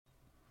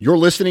You're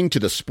listening to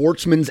the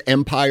Sportsman's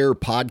Empire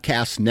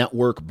Podcast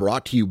Network,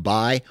 brought to you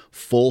by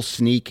Full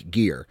Sneak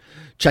Gear.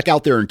 Check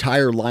out their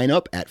entire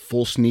lineup at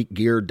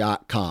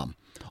fullsneakgear.com.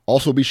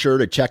 Also be sure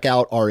to check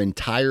out our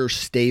entire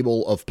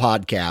stable of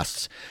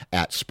podcasts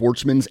at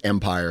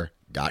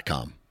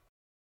sportsmansempire.com.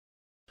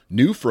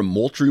 New from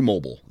Moultrie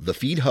Mobile, the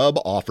Feed Hub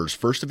offers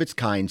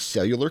first-of-its-kind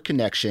cellular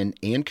connection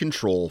and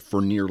control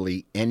for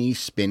nearly any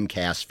spin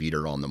cast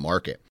feeder on the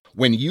market.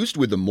 When used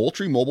with the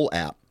Moultrie Mobile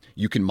app,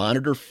 you can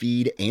monitor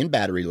feed and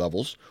battery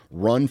levels,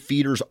 run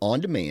feeders on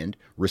demand,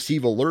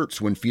 receive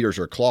alerts when feeders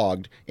are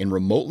clogged, and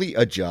remotely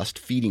adjust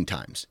feeding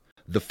times.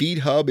 The Feed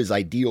Hub is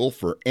ideal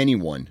for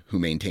anyone who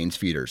maintains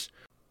feeders.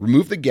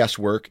 Remove the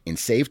guesswork and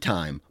save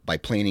time by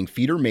planning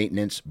feeder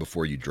maintenance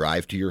before you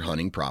drive to your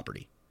hunting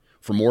property.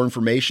 For more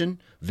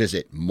information,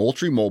 visit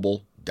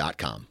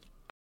moultriemobile.com.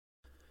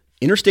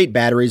 Interstate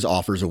Batteries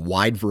offers a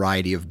wide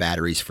variety of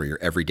batteries for your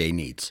everyday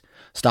needs.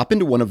 Stop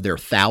into one of their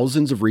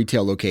thousands of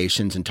retail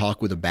locations and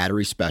talk with a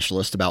battery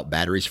specialist about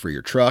batteries for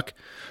your truck,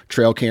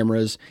 trail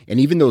cameras, and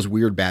even those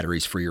weird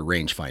batteries for your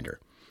rangefinder.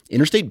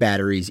 Interstate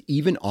Batteries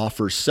even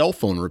offers cell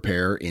phone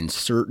repair in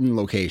certain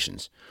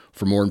locations.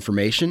 For more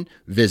information,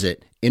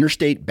 visit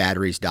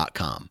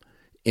interstatebatteries.com.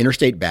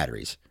 Interstate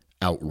Batteries,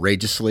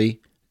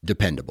 outrageously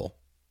dependable.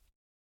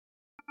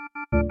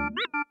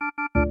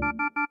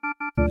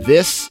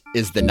 This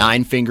is the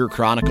Nine Finger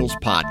Chronicles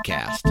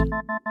podcast,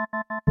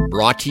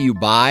 brought to you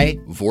by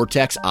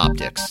Vortex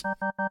Optics.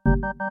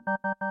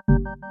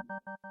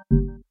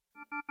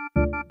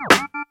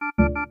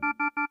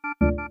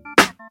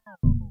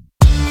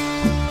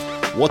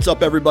 What's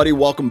up, everybody?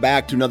 Welcome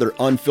back to another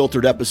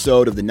unfiltered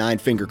episode of the Nine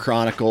Finger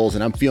Chronicles,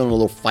 and I'm feeling a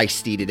little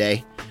feisty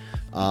today.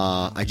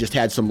 I just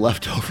had some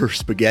leftover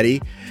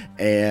spaghetti,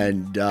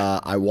 and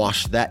I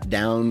washed that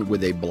down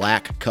with a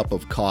black cup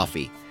of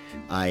coffee.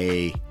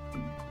 I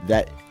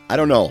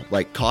don't know,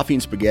 like coffee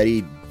and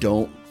spaghetti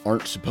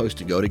aren't supposed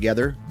to go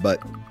together,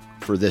 but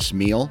for this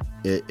meal,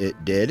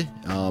 it did.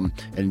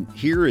 And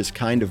here is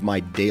kind of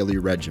my daily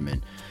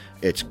regimen.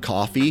 It's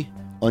coffee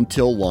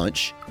until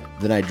lunch.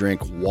 Then I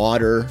drink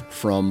water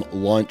from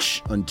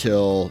lunch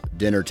until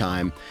dinner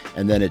time.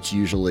 And then it's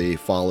usually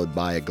followed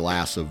by a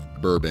glass of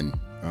bourbon.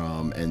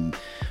 And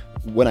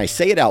when I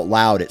say it out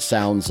loud, it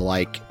sounds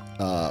like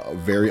a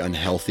very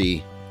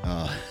unhealthy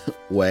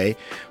way,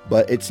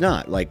 but it's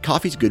not. Like,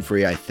 coffee's good for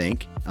you, I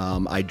think.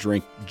 I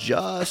drink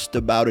just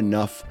about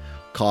enough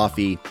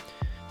coffee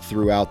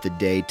throughout the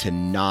day to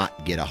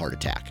not get a heart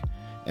attack.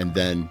 And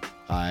then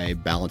I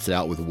balance it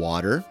out with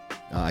water.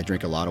 I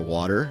drink a lot of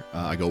water.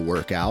 I go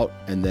work out,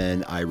 and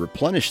then I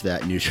replenish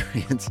that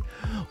nutrients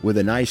with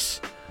a nice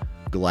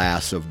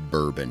glass of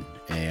bourbon.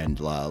 And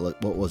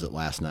what was it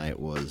last night? It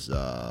was,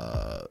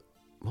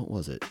 what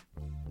was it?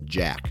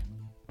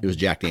 It was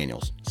Jack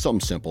Daniels.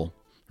 Something simple,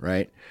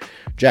 right?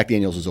 Jack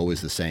Daniels is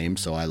always the same,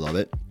 so I love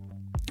it.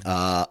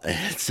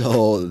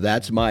 So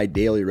that's my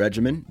daily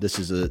regimen.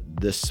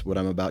 What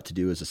I'm about to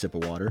do is a sip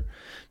of water,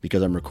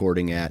 because I'm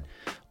recording at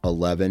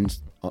 11.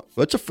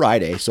 It's a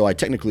Friday, so I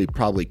technically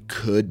probably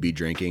could be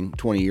drinking.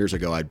 20 years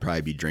ago, I'd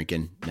probably be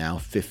drinking now.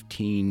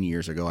 15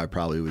 years ago, I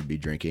probably would be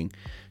drinking.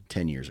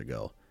 10 years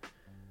ago,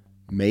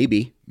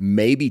 maybe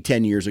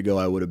 10 years ago,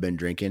 I would have been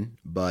drinking.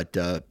 But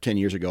 10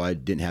 years ago, I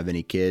didn't have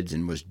any kids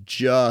and was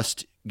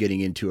just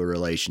getting into a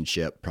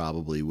relationship,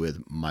 probably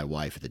with my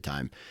wife at the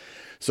time.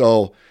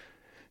 So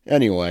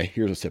anyway,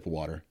 here's a sip of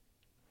water.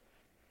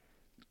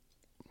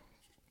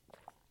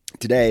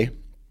 Today,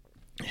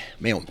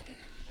 man,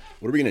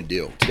 what are we going to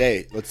do?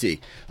 Today, let's see.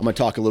 I'm going to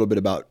talk a little bit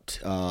about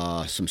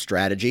some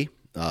strategy,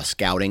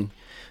 scouting,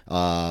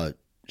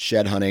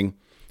 shed hunting,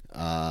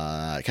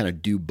 kind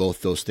of do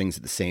both those things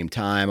at the same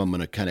time. I'm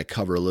going to kind of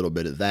cover a little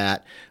bit of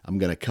that. I'm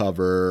going to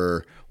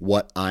cover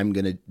what I'm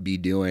going to be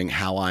doing,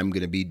 how I'm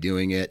going to be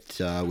doing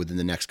it within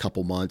the next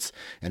couple months,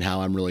 and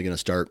how I'm really going to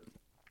start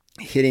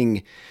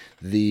hitting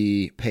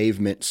the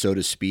pavement, so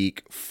to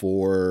speak,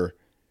 for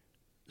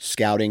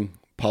scouting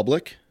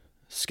public,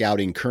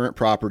 scouting current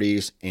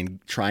properties, and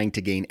trying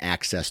to gain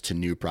access to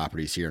new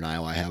properties here in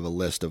Iowa. I have a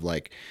list of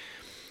like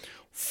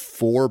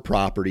 4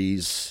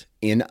 properties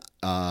in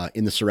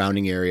the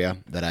surrounding area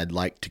that I'd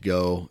like to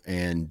go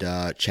and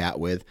chat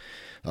with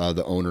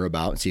the owner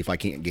about and see if I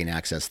can't gain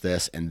access to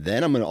this. And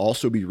then I'm going to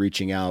also be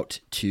reaching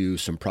out to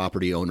some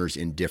property owners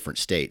in different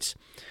states,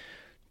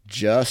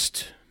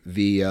 just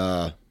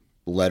via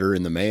letter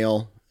in the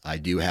mail. I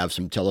do have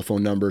some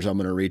telephone numbers. I'm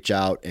going to reach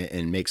out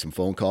and make some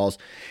phone calls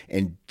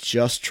and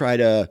just try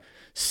to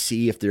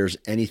see if there's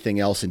anything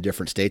else in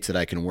different states that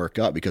I can work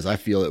up, because I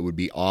feel it would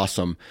be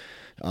awesome.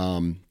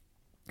 Don't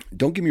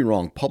get me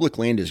wrong, public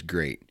land is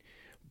great,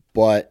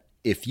 but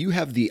if you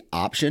have the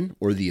option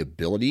or the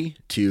ability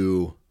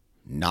to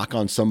knock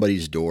on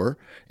somebody's door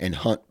and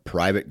hunt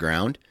private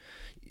ground,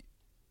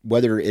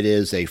 whether it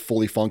is a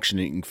fully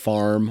functioning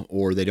farm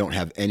or they don't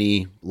have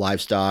any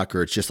livestock,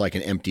 or it's just like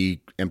an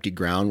empty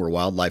ground where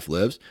wildlife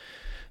lives,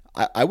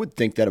 I would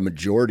think that a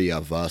majority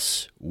of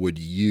us would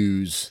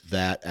use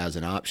that as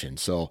an option.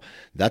 So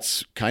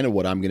that's kind of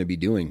what I'm going to be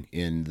doing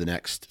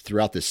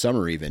throughout this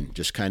summer, even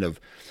just kind of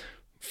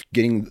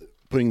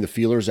putting the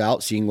feelers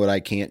out, seeing what I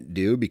can't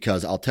do,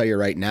 because I'll tell you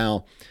right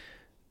now,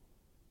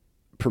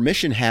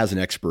 permission has an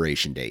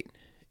expiration date.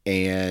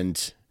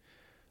 And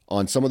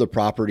on some of the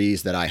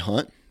properties that I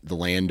hunt, the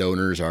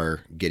landowners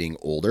are getting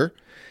older,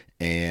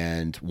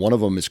 and one of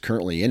them is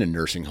currently in a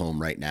nursing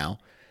home right now.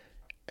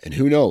 And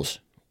who knows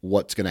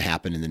what's going to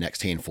happen in the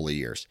next handful of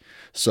years.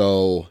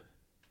 So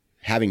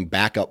having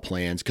backup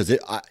plans, because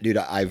dude,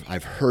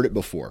 I've heard it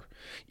before,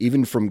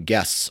 even from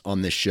guests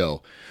on this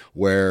show,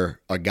 where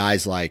a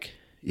guy's like,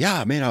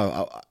 yeah,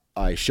 man,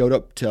 I showed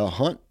up to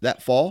hunt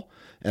that fall,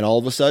 and all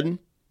of a sudden,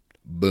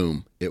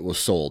 boom, it was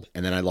sold.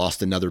 And then I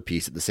lost another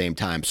piece at the same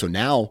time. So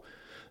now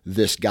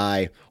this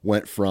guy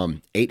went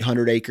from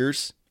 800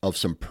 acres of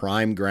some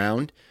prime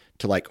ground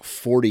to like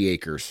 40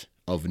 acres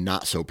of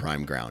not so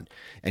prime ground.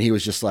 And he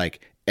was just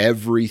like,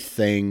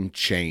 everything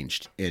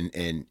changed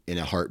in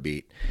a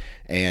heartbeat.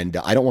 And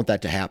I don't want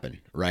that to happen,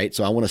 right?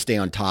 So I want to stay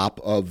on top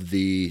of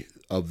the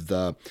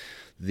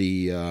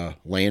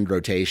land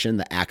rotation,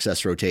 the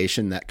access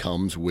rotation that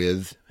comes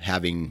with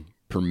having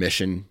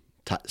permission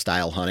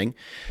style hunting.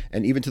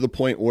 And even to the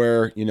point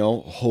where,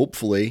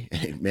 hopefully,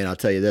 man, I'll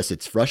tell you this,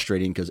 it's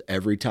frustrating because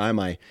every time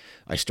I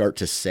start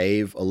to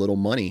save a little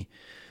money,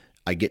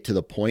 I get to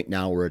the point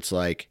now where it's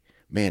like,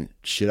 man,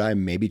 should I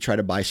maybe try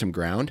to buy some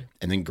ground?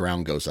 And then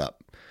ground goes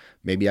up.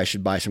 Maybe I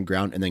should buy some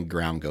ground, and then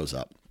ground goes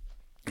up.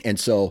 And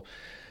so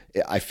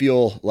I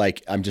feel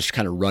like I'm just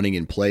kind of running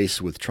in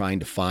place with trying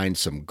to find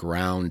some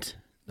ground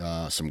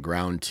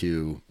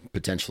to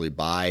potentially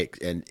buy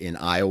in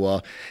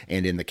Iowa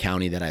and in the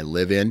county that I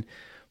live in.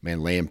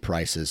 Man, land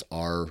prices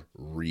are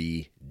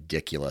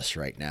ridiculous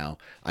right now.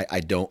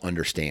 I don't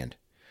understand.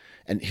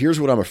 And here's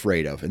what I'm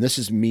afraid of. And this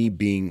is me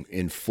being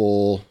in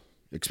full,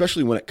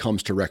 especially when it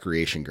comes to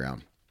recreation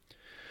ground.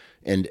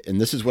 And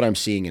this is what I'm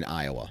seeing in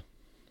Iowa,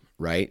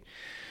 right?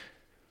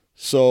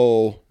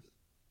 So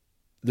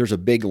there's a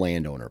big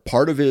landowner.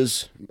 Part of a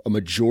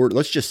majority,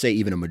 let's just say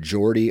even a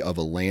majority of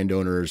a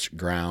landowner's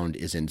ground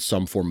is in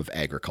some form of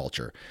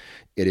agriculture.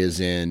 It is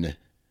in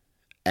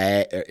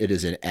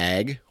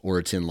ag, or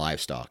it's in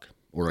livestock,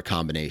 or a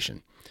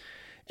combination.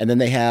 And then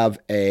they have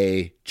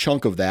a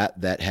chunk of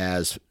that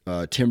has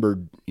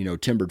timbered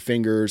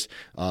fingers,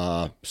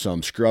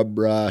 some scrub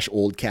brush,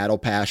 old cattle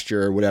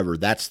pasture, whatever.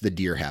 That's the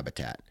deer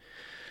habitat.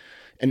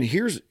 And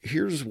here's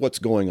what's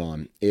going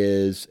on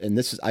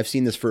I've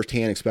seen this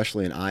firsthand,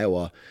 especially in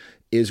Iowa,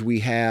 is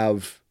we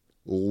have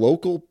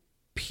local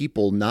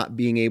people not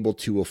being able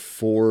to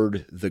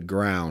afford the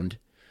ground.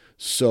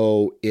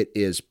 So it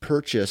is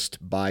purchased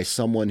by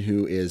someone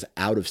who is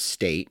out of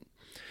state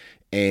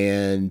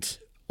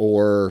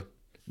or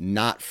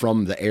not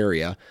from the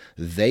area.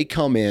 They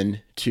come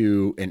in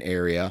to an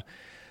area.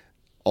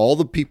 All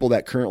the people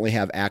that currently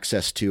have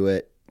access to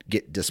it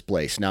get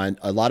displaced. Now,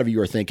 a lot of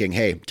you are thinking,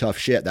 hey, tough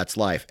shit, that's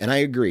life. And I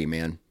agree,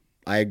 man.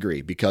 I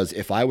agree, because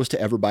if I was to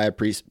ever buy a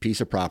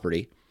piece of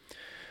property,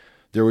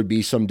 there would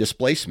be some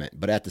displacement.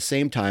 But at the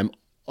same time,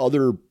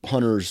 other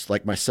hunters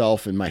like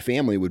myself and my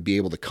family would be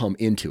able to come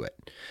into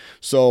it.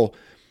 So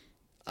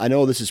I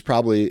know this is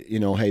probably,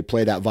 hey,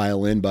 play that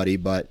violin, buddy.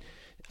 But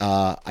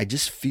I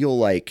just feel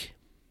like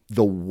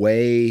the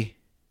way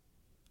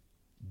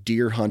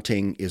deer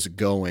hunting is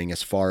going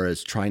as far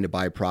as trying to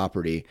buy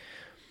property,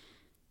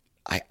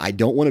 I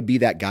don't want to be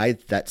that guy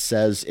that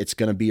says it's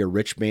going to be a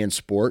rich man's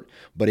sport,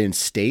 but in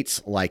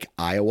states like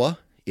Iowa,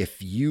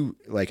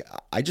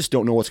 I just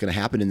don't know what's going to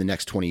happen in the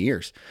next 20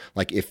 years.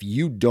 Like, if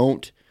you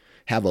don't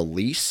have a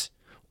lease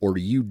or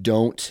you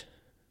don't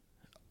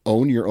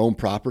own your own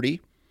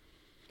property,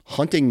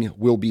 hunting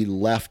will be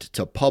left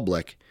to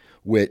public,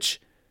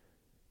 which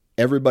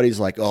everybody's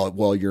like, oh,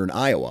 well, you're in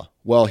Iowa.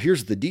 Well,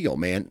 here's the deal,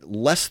 man.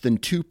 Less than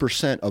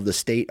 2% of the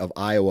state of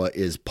Iowa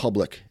is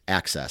public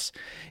access.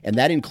 And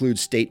that includes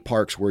state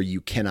parks where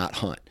you cannot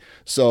hunt.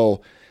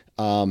 So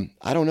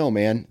I don't know,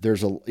 man.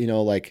 There's a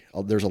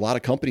lot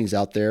of companies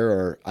out there,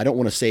 or I don't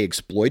want to say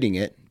exploiting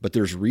it, but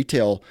there's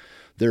retail,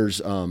 there's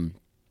the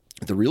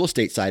real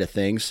estate side of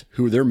things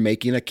who they're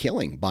making a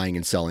killing buying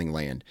and selling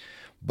land.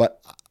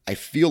 But I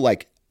feel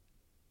like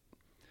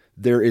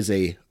there is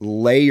a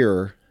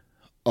layer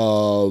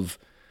of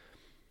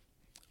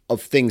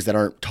things that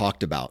aren't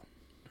talked about,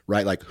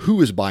 right? Like, who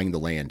is buying the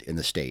land in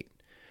the state,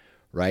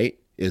 right?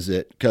 Is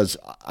it because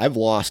I've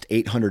lost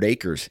 800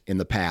 acres in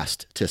the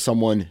past to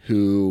someone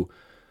who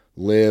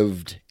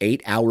lived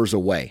 8 hours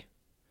away.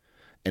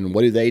 And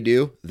what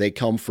do? They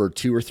come for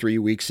 2 or 3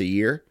 weeks a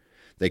year.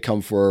 They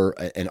come for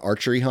an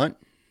archery hunt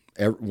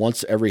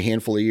once every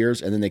handful of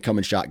years, and then they come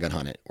and shotgun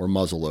hunt it or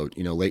muzzleload,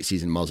 late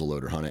season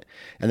muzzleloader hunt it.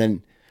 And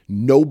then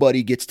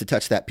nobody gets to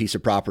touch that piece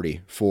of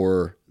property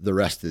for the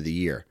rest of the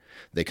year.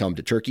 They come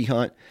to turkey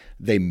hunt.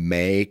 They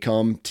may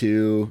come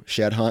to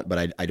shed hunt,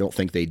 but I don't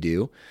think they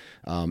do.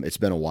 It's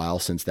been a while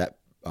since that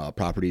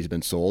property has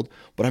been sold.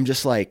 But I'm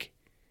just like,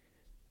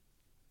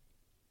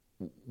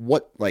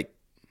 what, like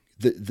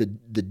the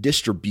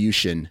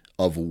distribution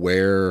of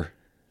where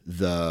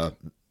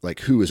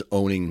who is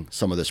owning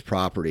some of this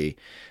property,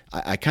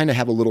 I kind of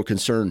have a little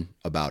concern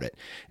about it.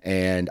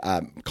 And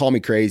call me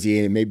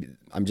crazy, and maybe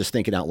I'm just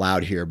thinking out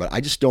loud here, but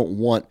I just don't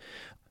want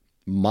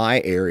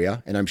my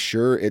area, and I'm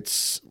sure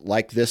it's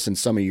like this in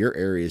some of your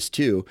areas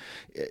too,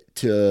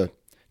 to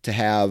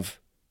have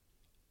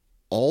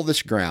all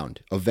this ground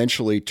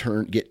eventually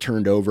get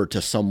turned over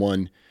to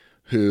someone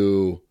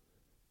who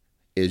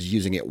is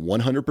using it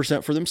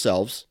 100% for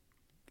themselves,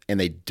 and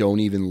they don't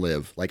even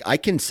live. Like I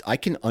can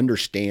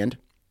understand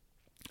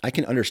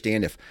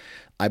if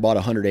I bought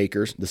 100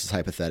 acres, this is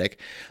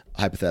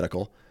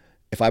hypothetical.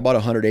 If I bought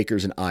 100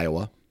 acres in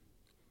Iowa,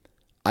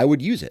 I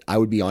would use it. I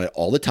would be on it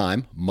all the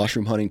time,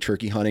 mushroom hunting,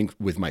 turkey hunting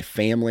with my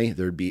family.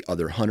 There'd be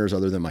other hunters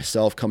other than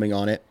myself coming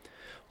on it.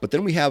 But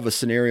then we have a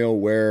scenario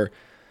where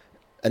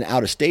an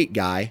out-of-state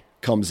guy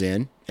comes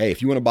in. Hey,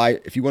 if you want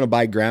to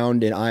buy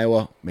ground in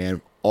Iowa,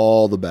 man,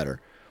 all the better.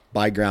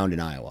 Buy ground in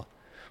Iowa.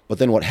 But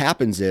then what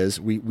happens is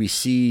we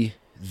see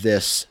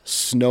this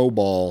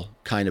snowball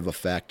kind of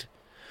effect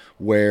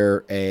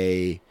where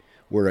a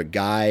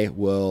guy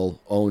will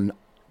own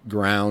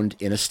ground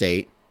in a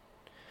state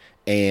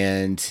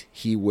and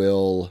he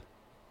won't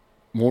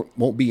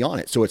be on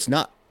it. So it's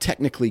not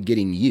technically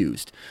getting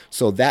used.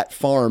 So that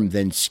farm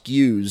then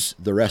skews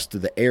the rest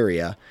of the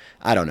area.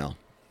 I don't know.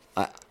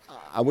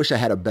 I wish I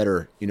had a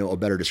better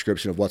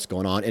description of what's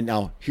going on. And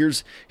now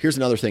here's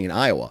another thing in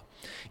Iowa.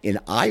 In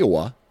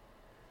Iowa,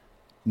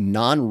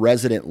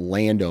 non-resident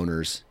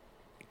landowners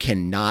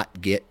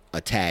cannot get a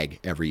tag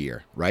every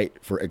year, right?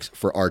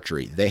 For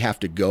archery, they have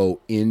to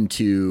go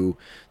into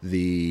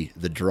the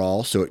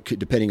draw. So it could,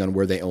 depending on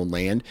where they own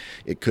land,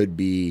 it could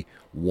be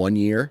 1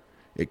 year,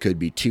 it could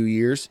be 2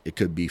 years, it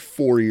could be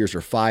 4 years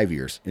or 5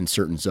 years in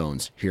certain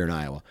zones here in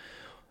Iowa.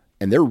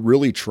 And they're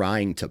really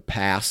trying to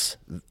pass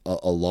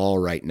a law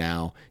right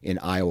now in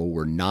Iowa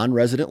where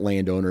non-resident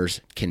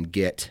landowners can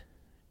get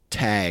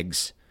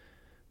tags,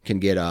 can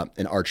get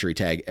an archery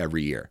tag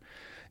every year.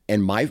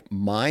 And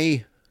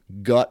my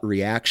gut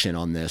reaction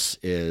on this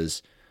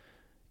is,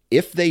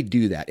 if they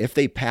do that, if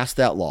they pass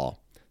that law,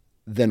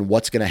 then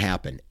what's going to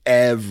happen?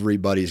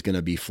 Everybody's going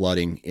to be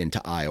flooding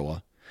into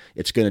Iowa.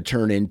 It's going to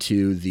turn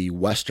into the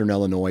Western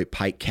Illinois,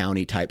 Pike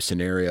County type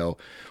scenario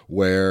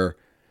where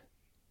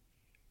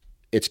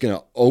it's going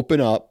to open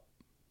up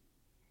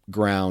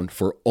ground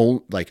for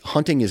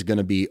hunting is going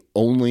to be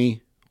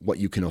only what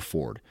you can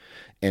afford.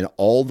 And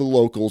all the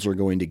locals are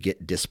going to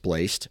get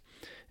displaced.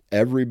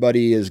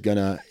 Everybody is going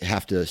to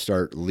have to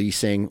start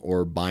leasing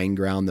or buying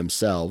ground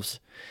themselves.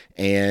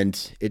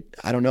 And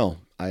I don't know.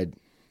 I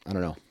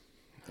don't know.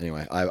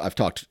 Anyway, I've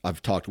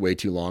talked way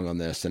too long on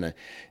this. And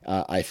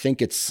I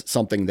think it's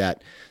something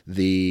that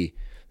the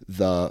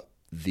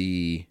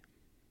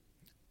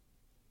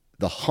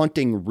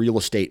hunting real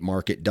estate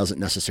market doesn't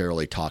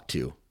necessarily talk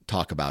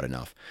about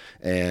enough.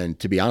 And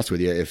to be honest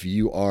with you, if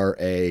you are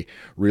a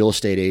real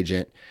estate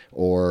agent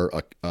or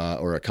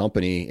a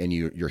company and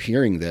you're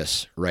hearing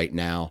this right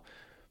now,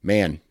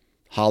 man,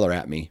 holler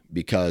at me,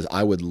 because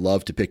I would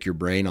love to pick your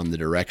brain on the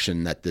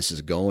direction that this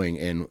is going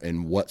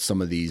and what some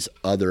of these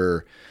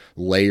other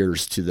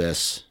layers to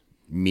this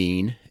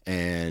mean,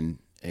 and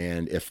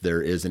if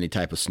there is any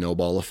type of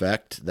snowball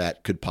effect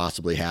that could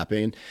possibly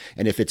happen,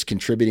 and if it's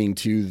contributing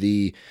to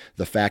the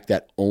fact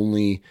that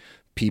only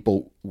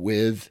people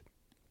with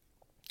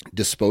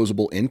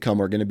disposable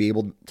income are going to be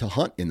able to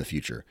hunt in the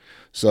future.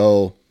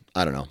 So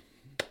I don't know.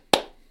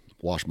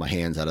 Wash my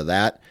hands out of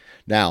that.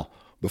 Now,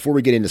 before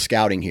we get into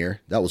scouting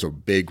here, that was a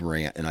big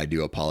rant, and I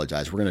do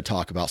apologize. We're going to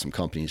talk about some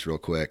companies real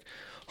quick.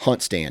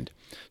 HuntStand.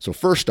 So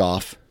first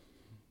off,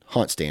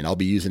 HuntStand. I'll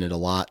be using it a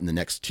lot in the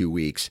next 2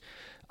 weeks.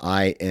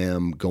 I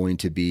am going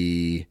to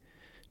be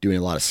doing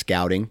a lot of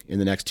scouting in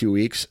the next 2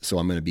 weeks. So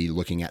I'm going to be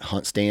looking at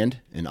HuntStand,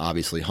 and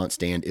obviously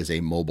HuntStand is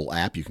a mobile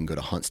app. You can go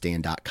to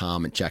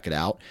huntstand.com and check it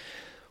out.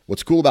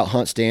 What's cool about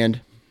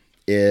HuntStand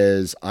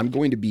is I'm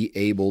going to be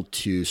able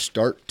to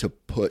start to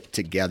put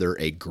together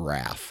a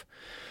graph,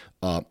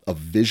 a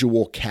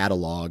visual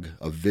catalog,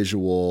 a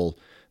visual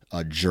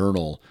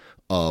journal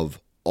of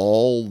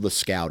all the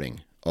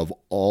scouting, of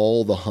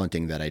all the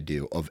hunting that I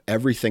do, of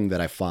everything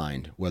that I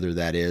find, whether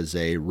that is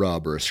a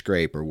rub or a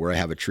scrape or where I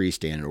have a tree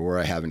stand or where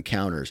I have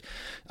encounters,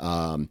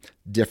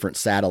 different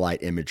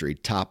satellite imagery,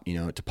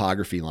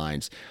 topography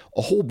lines,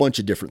 a whole bunch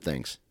of different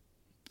things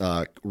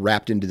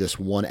wrapped into this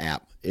one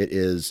app. It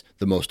is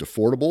the most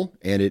affordable,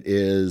 and it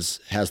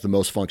has the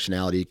most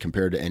functionality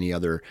compared to any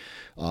other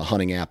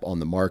hunting app on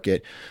the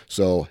market.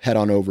 So head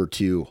on over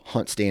to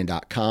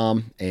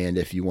huntstand.com, and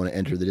if you want to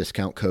enter the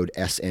discount code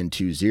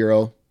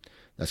SN20,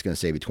 that's going to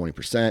save you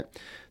 20%.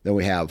 Then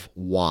we have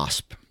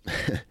Wasp.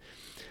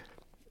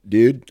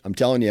 Dude, I'm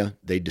telling you,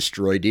 they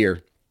destroy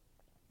deer.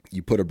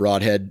 You put a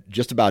broadhead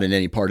just about in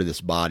any part of this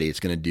body, it's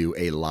going to do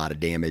a lot of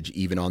damage,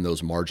 even on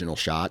those marginal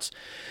shots.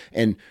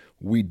 And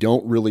we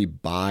don't really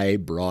buy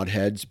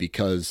broadheads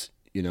because,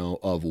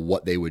 of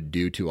what they would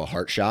do to a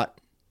heart shot.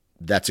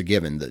 That's a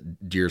given. The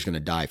deer's going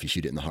to die if you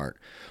shoot it in the heart.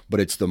 But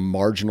it's the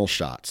marginal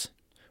shots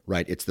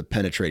right? It's the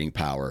penetrating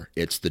power.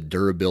 It's the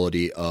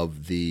durability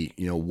of the,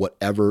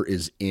 whatever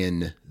is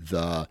in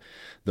the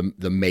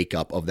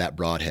makeup of that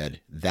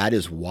broadhead. That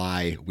is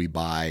why we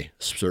buy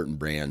certain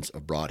brands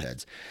of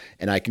broadheads.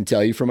 And I can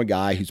tell you from a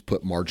guy who's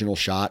put marginal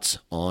shots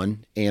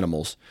on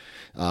animals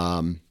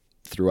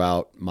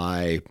throughout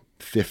my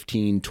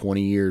 15,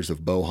 20 years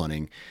of bow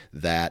hunting,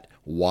 that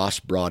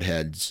wasp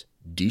broadheads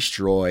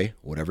destroy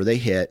whatever they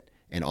hit.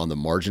 And on the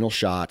marginal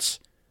shots,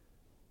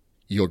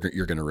 you're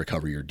going to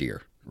recover your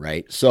deer,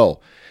 right? So,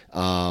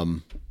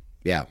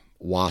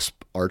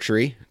 Wasp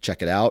Archery,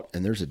 check it out.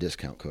 And there's a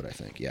discount code, I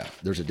think. Yeah,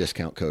 there's a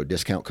discount code.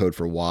 Discount code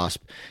for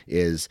Wasp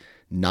is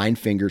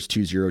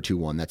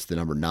 9fingers2021. That's the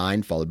number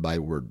 9 followed by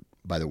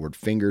the word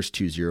fingers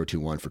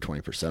 2021 for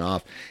 20%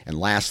 off. And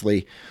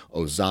lastly,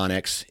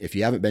 Ozonics. If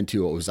you haven't been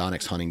to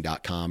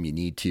ozonixhunting.com, you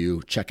need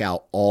to check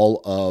out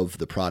all of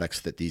the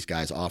products that these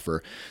guys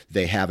offer.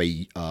 They have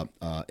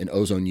an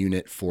ozone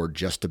unit for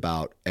just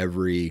about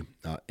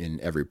in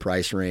every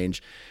price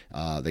range.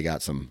 They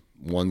got some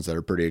ones that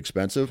are pretty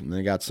expensive, and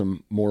they got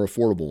some more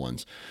affordable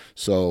ones.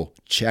 So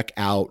check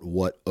out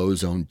what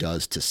ozone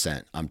does to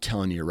scent. I'm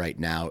telling you right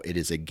now, it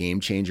is a game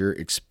changer,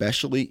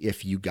 especially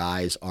if you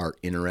guys are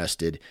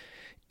interested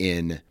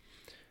in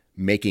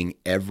making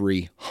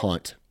every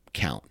hunt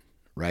count,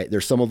 right?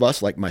 There's some of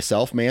us, like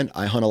myself, man,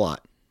 I hunt a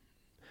lot,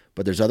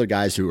 but there's other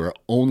guys who are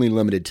only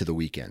limited to the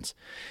weekends.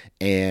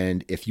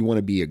 And if you want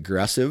to be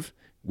aggressive,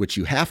 which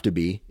you have to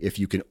be, if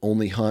you can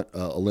only hunt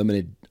a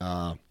limited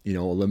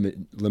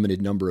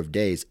number of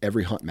days,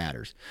 every hunt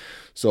matters.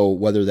 So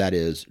whether that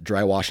is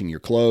dry washing your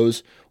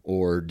clothes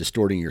or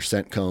distorting your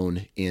scent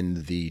cone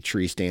in the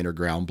tree stand or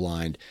ground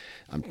blind,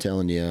 I'm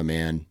telling you,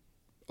 man,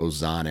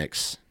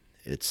 Ozonics,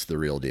 it's the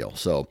real deal.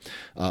 So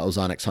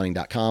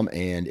ozonixhunting.com.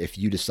 And if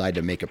you decide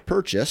to make a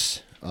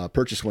purchase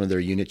one of their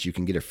units, you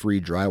can get a free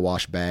dry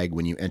wash bag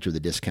when you enter the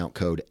discount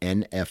code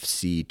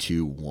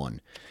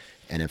NFC21.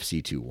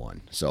 NFC21.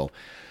 So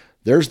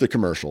there's the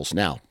commercials.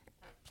 Now,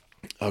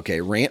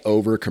 okay, rant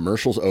over,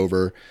 commercials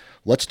over.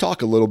 Let's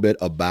talk a little bit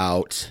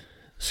about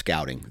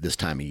scouting this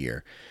time of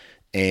year.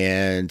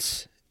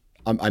 And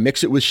I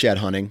mix it with shed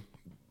hunting.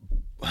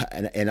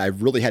 And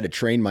I've really had to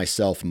train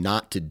myself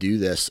not to do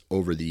this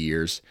over the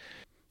years.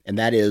 And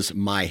that is,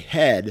 my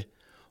head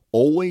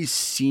always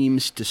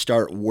seems to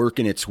start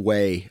working its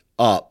way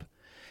up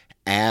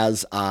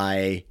as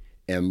I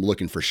am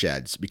looking for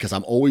sheds, because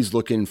I'm always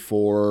looking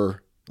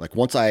for, like,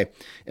 once I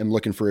am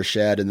looking for a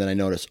shed and then I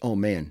notice, oh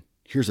man,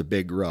 here's a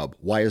big rub.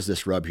 Why is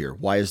this rub here?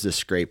 Why is this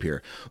scrape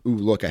here? Ooh,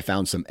 look, I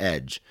found some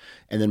edge.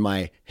 And then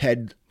my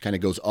head kind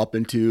of goes up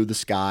into the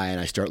sky and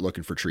I start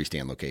looking for tree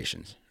stand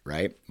locations,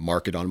 right?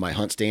 Mark it on my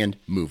hunt stand,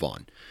 move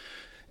on.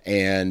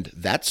 And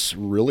that's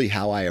really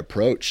how I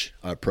approach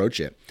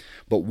it.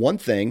 But one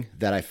thing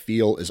that I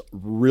feel is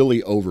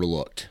really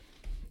overlooked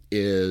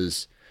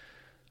is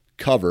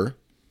cover.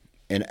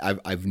 And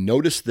I've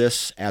noticed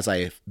this as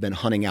I've been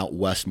hunting out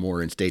west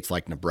more in states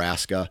like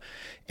Nebraska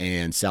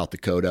and South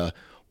Dakota,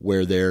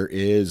 where there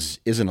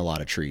isn't a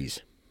lot of trees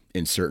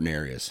in certain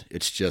areas.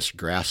 It's just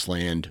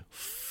grassland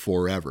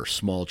forever,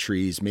 small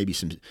trees, maybe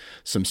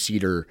some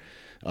cedar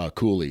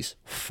coulees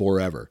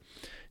forever.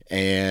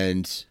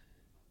 And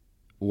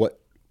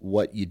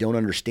what you don't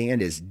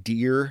understand is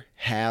deer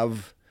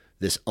have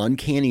this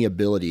uncanny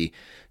ability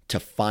to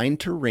find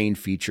terrain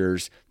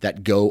features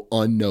that go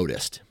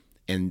unnoticed.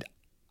 And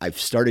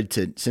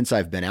since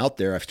I've been out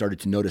there, I've started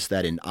to notice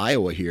that in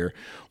Iowa here,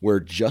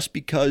 where just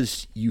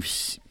because in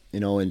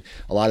a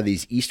lot of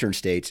these eastern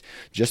states,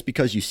 just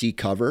because you see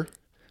cover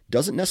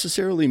doesn't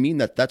necessarily mean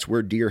that that's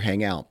where deer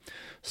hang out.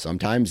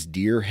 Sometimes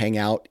deer hang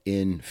out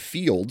in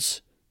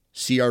fields,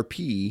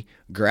 CRP,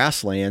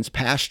 grasslands,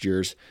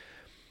 pastures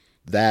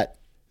that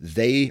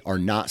they are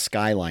not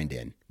skylined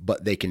in,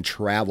 but they can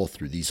travel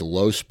through these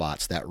low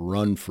spots that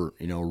run for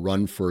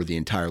the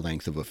entire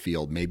length of a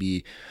field,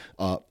 maybe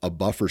a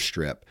buffer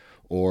strip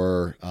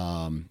or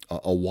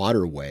a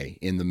waterway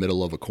in the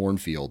middle of a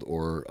cornfield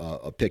or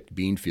a picked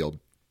bean field.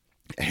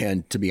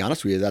 And to be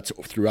honest with you, that's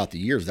throughout the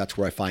years, that's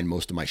where I find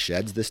most of my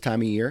sheds this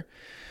time of year.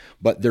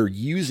 But they're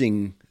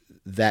using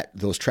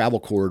those travel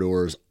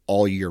corridors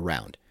all year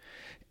round.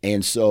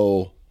 And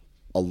so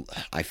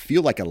I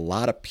feel like a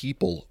lot of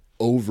people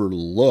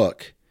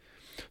overlook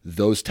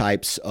those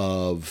types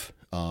of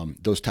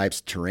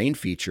terrain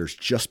features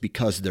just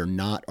because they're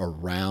not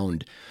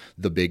around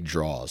the big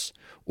draws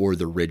or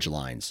the ridge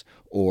lines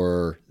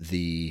or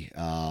the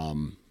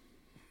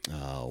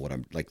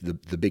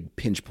the big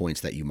pinch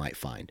points that you might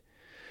find.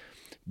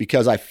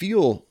 Because I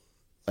feel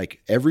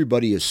like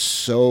everybody is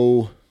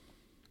so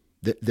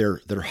that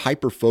they're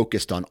hyper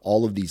focused on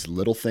all of these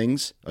little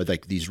things, or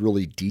like these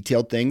really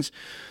detailed things,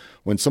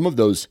 when some of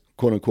those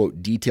quote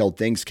unquote detailed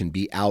things can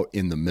be out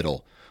in the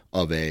middle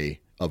of a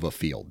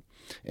field,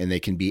 and they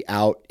can be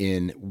out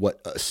in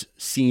what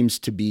seems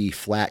to be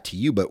flat to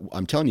you. But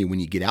I'm telling you,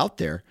 when you get out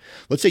there,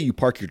 let's say you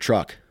park your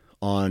truck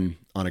on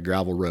a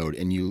gravel road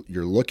and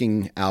you're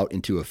looking out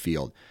into a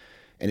field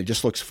and it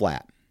just looks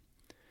flat.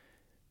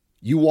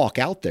 You walk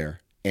out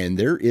there and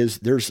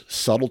there's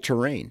subtle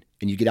terrain.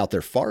 and you get out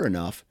there far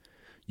enough,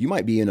 you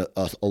might be in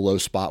a low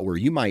spot where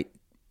you might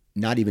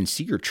not even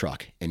see your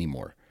truck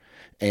anymore.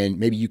 And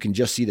maybe you can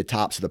just see the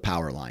tops of the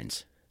power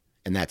lines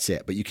and that's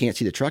it, but you can't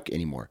see the truck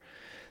anymore.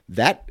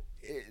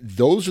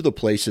 Those are the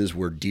places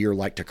where deer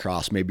like to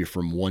cross, maybe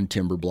from one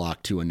timber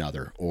block to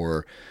another,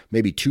 or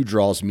maybe two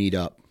draws meet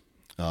up,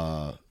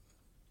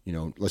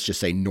 let's just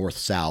say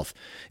north-south,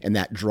 and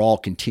that draw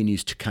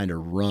continues to kind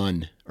of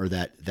run, or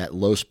that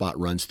low spot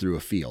runs through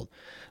a field.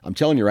 I'm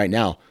telling you right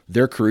now,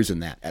 they're cruising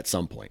that at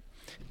some point.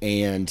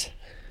 And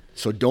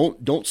so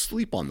don't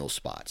sleep on those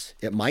spots.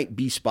 It might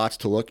be spots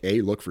to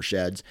look for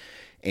sheds,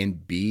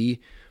 and B,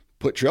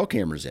 put trail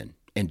cameras in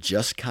and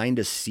just kind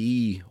of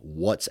see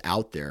what's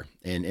out there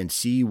and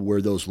see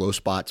where those low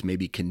spots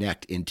maybe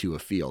connect into a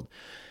field.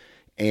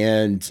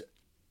 And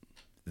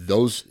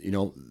those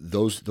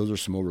are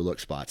some overlooked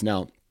spots.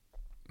 Now,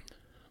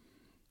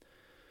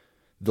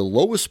 the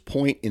lowest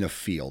point in a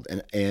field,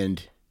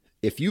 and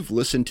if you've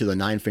listened to the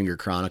Nine Finger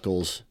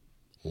Chronicles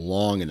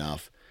long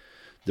enough,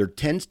 there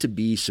tends to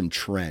be some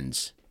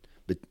trends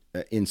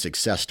in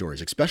success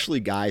stories, especially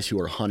guys who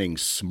are hunting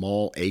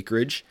small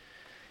acreage,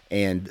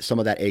 and some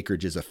of that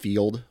acreage is a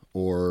field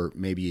or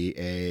maybe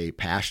a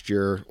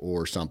pasture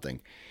or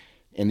something.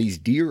 And these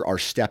deer are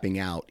stepping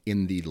out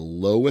in the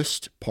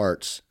lowest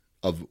parts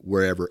of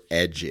wherever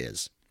edge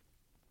is.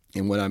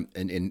 And when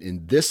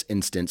in this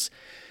instance,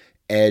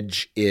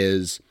 edge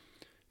is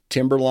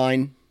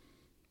timberline,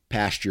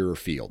 pasture, or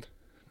field,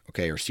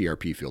 okay, or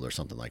CRP field or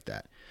something like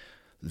that.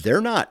 They're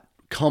not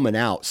coming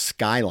out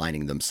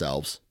skylining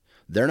themselves.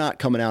 They're not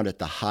coming out at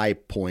the high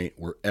point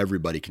where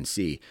everybody can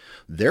see.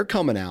 They're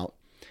coming out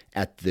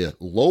at the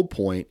low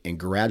point and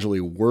gradually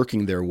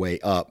working their way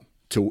up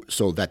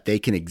so that they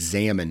can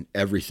examine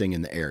everything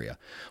in the area.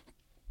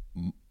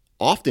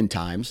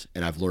 Oftentimes,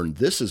 and I've learned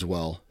this as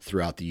well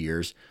throughout the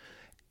years,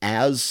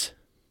 as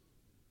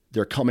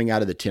they're coming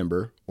out of the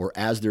timber or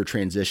as they're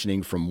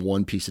transitioning from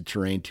one piece of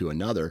terrain to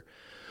another,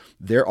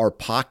 there are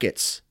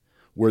pockets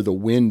where the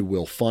wind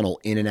will funnel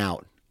in and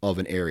out of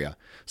an area.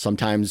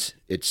 Sometimes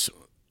it's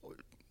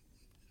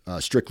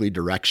strictly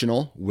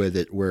directional with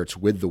it, where it's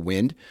with the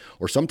wind,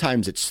 or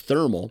sometimes it's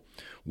thermal,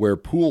 where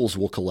pools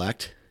will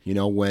collect,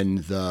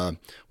 when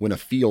a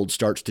field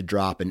starts to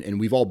drop. And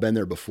we've all been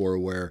there before,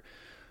 where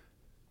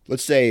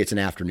let's say it's an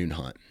afternoon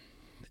hunt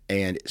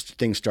and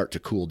things start to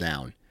cool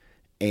down,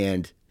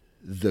 and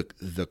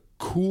the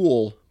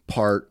cool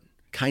part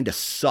kind of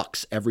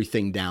sucks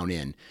everything down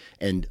in,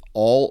 and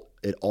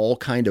it all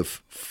kind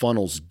of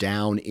funnels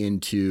down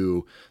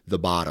into the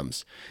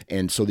bottoms.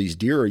 And so these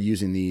deer are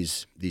using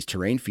these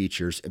terrain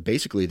features.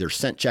 Basically, they're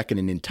scent checking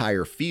an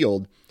entire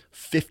field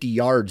 50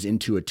 yards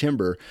into a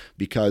timber,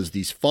 because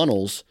these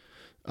funnels,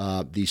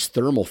 these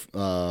thermal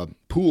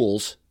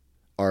pools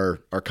are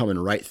coming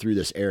right through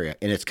this area.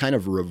 And it's kind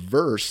of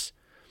reverse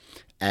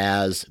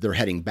as they're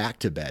heading back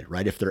to bed,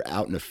 right? If they're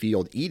out in a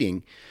field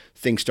eating,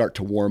 things start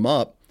to warm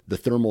up. The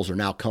thermals are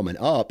now coming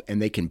up,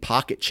 and they can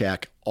pocket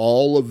check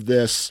all of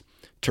this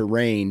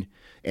terrain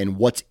and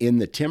what's in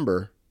the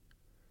timber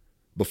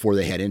before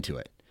they head into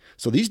it.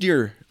 So these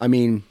deer,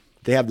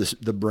 they have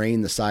the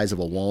brain the size of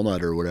a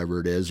walnut or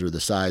whatever it is, or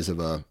the size of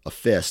a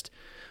fist,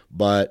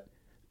 but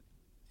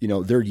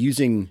they're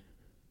using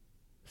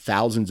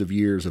thousands of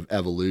years of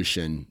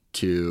evolution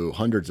to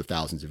hundreds of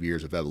thousands of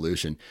years of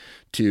evolution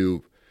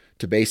to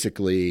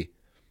basically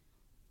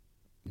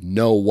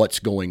know what's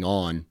going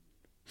on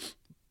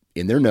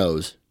in their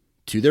nose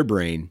to their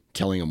brain,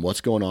 telling them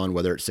what's going on,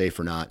 whether it's safe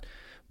or not,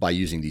 by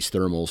using these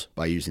thermals,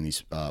 by using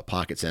these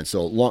pocket scents.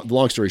 So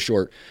long story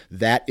short,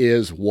 that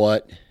is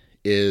what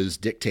is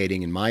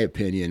dictating, in my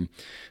opinion,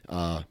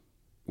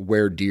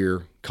 where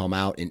deer come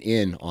out and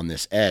in on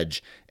this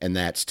edge, and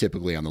that's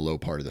typically on the low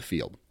part of the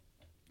field.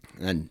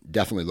 And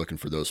definitely looking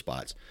for those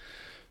spots.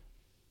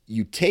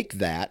 You take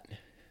that,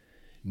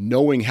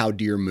 knowing how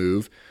deer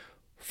move,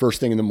 first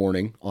thing in the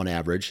morning on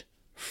average,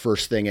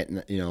 first thing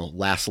at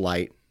last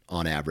light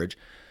on average,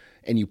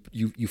 and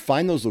you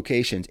find those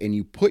locations and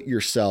you put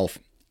yourself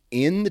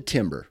in the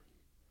timber,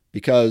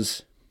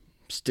 because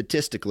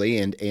statistically,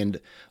 and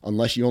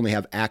unless you only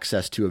have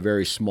access to a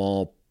very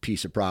small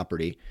piece of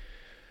property,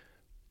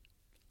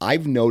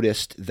 I've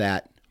noticed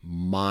that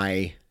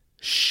my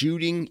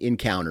shooting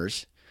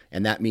encounters,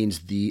 and that means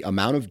the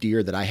amount of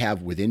deer that I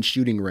have within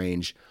shooting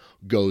range,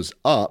 goes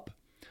up,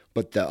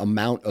 but the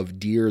amount of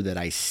deer that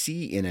I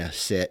see in a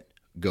sit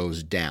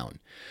goes down.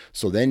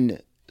 So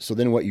then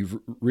what you've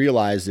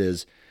realized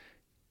is,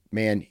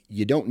 man,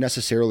 you don't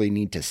necessarily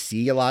need to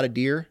see a lot of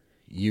deer.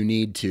 You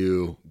need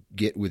to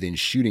get within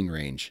shooting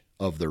range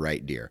of the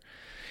right deer.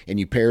 And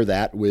you pair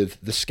that with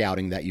the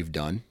scouting that you've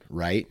done,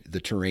 right? The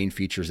terrain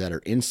features that are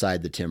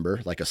inside the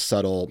timber, like a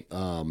subtle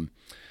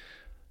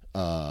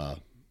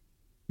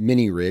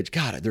mini ridge.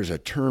 God, there's a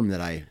term that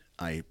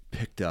I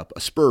picked up, a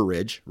spur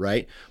ridge,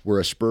 right? Where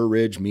a spur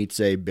ridge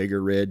meets a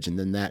bigger ridge, and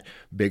then that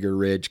bigger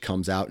ridge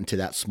comes out into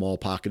that small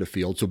pocket of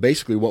field. So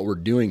basically what we're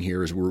doing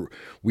here is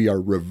we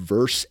are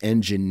reverse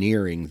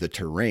engineering the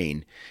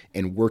terrain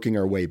and working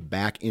our way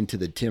back into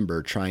the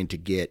timber, trying to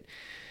get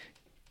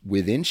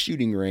within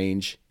shooting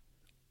range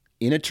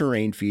in a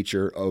terrain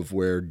feature of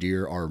where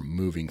deer are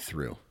moving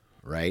through,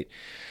 right?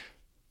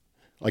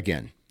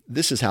 Again,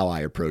 this is how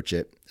I approach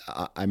it.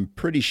 I'm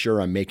pretty sure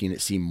I'm making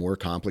it seem more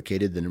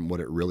complicated than what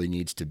it really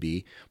needs to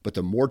be. But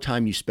the more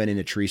time you spend in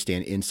a tree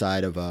stand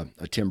inside of a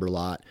timber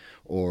lot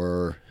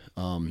or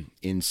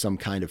in some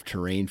kind of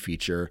terrain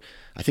feature,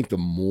 I think the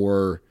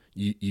more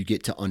you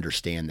get to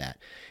understand that.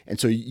 And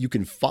so you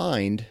can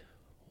find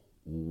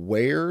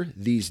where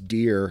these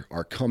deer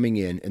are coming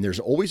in, and there's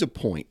always a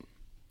point.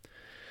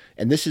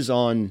 And this is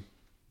on,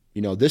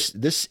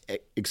 this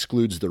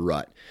excludes the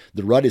rut.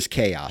 The rut is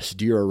chaos.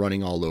 Deer are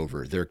running all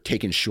over. They're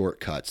taking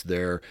shortcuts.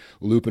 They're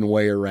looping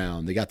way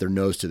around. They got their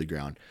nose to the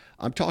ground.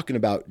 I'm talking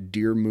about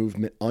deer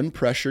movement,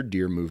 unpressured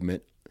deer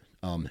movement,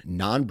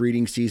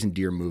 non-breeding season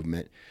deer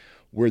movement,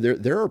 where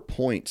there are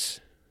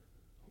points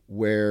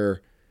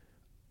where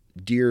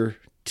deer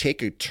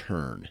take a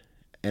turn,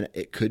 and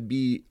it could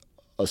be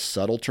a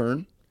subtle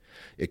turn.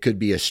 It could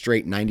be a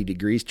straight 90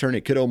 degrees turn.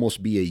 It could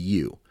almost be a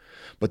U.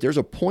 But there's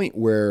a point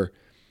where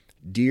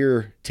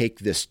deer take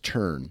this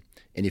turn.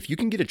 And if you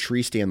can get a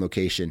tree stand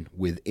location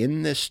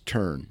within this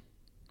turn,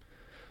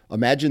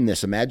 imagine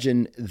this.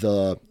 Imagine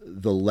the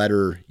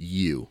letter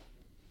U,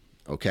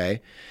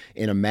 okay?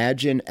 And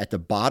imagine at the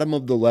bottom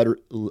of the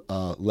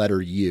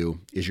letter U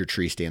is your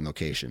tree stand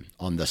location.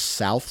 On the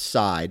south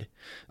side,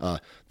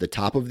 the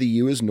top of the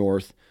U is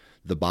north,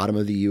 the bottom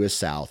of the U is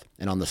south.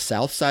 And on the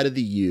south side of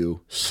the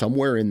U,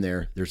 somewhere in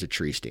there, there's a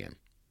tree stand,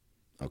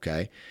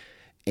 okay?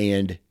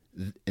 And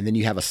then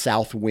you have a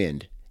south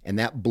wind, and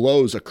that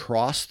blows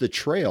across the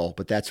trail,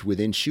 but that's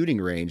within shooting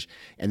range.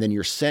 And then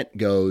your scent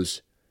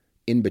goes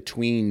in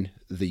between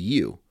the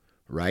U,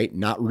 right?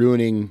 Not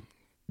ruining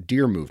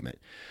deer movement.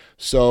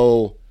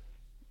 So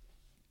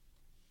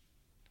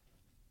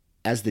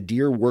as the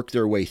deer work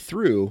their way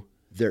through,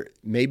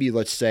 maybe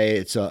let's say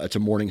it's a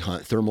morning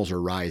hunt, thermals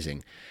are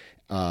rising.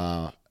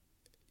 The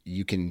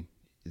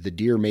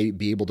deer may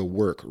be able to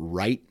work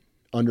right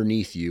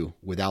underneath you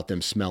without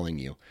them smelling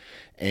you.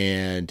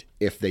 And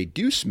if they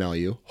do smell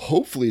you,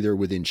 hopefully they're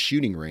within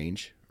shooting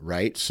range,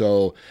 right?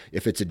 So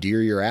if it's a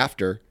deer you're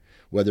after,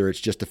 whether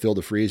it's just a fill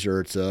to freeze or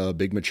it's a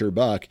big mature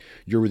buck,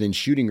 you're within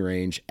shooting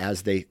range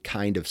as they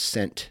kind of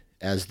scent,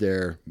 as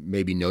they're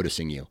maybe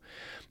noticing you.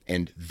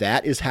 And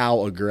that is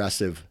how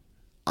aggressive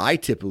I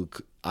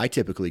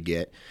typically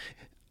get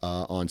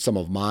on some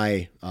of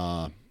my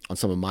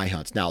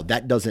hunts. Now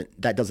that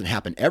doesn't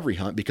happen every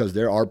hunt, because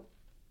there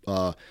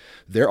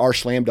are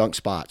slam dunk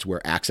spots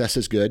where access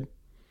is good,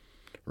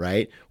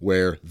 right?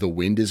 Where the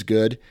wind is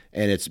good,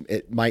 and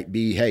it might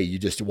be, hey, you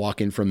just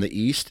walk in from the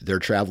east, they're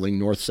traveling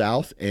north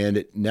south,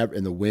 and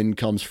the wind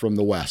comes from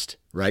the west,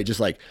 right? Just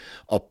like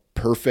a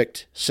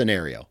perfect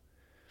scenario.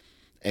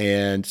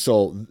 And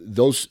so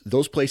those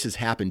places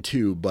happen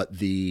too, but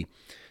the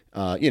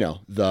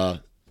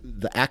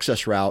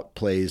access route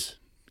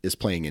is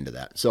playing into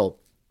that. So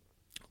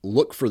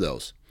look for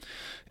those.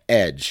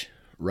 Edge,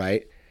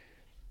 right?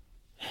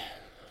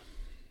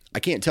 I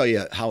can't tell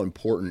you how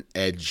important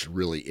edge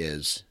really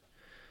is.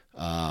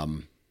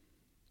 An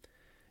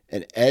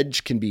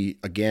edge can be,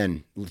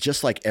 again,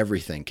 just like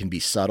everything, can be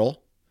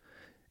subtle.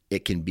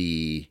 It can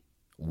be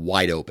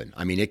wide open.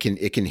 I mean, it can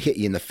hit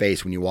you in the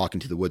face when you walk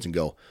into the woods and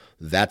go,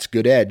 that's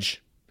good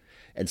edge.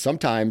 And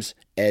sometimes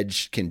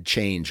edge can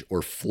change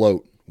or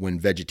float when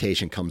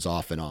vegetation comes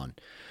off and on.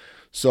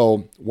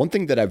 So one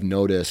thing that I've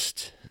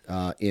noticed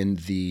in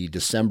the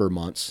December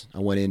months, I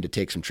went in to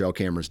take some trail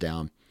cameras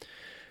down.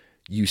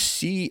 You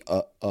see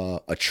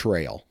a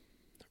trail,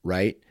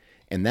 right?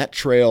 And that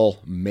trail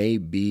may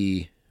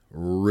be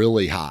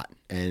really hot,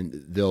 and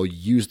they'll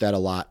use that a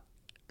lot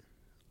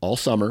all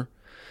summer,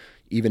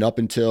 even up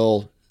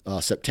until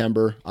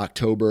September,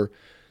 October.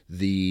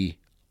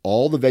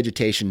 All the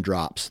vegetation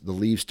drops, the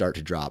leaves start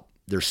to drop.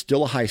 There's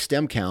still a high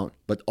stem count,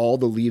 but all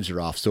the leaves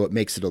are off, so it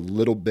makes it a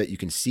little bit, you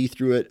can see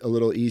through it a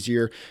little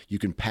easier, you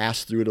can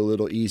pass through it a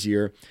little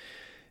easier,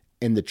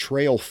 and the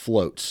trail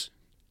floats.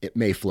 It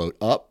may float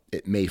up,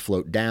 it may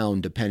float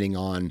down, depending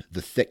on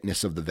the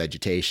thickness of the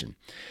vegetation.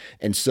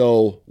 And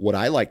so what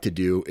I like to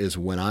do is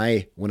when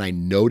I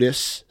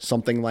notice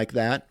something like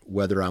that,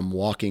 whether I'm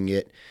walking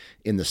it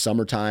in the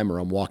summertime or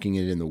I'm walking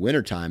it in the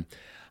wintertime,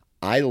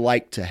 I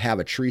like to have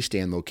a tree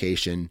stand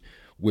location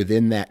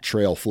within that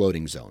trail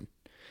floating zone.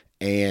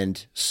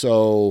 And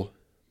so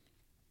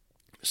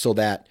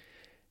that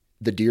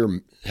the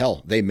deer,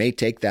 they may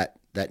take that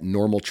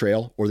normal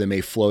trail, or they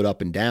may float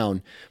up and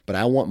down, but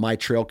I want my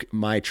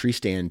tree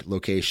stand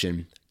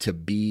location to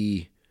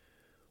be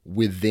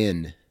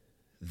within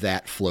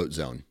that float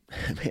zone.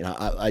 I mean,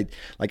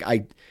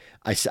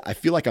 I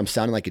feel like I'm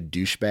sounding like a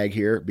douchebag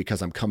here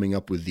because I'm coming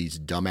up with these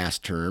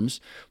dumbass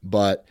terms,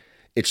 but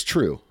it's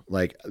true.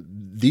 Like,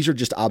 these are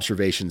just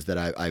observations that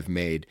I've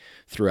made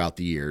throughout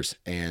the years,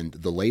 and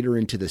the later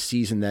into the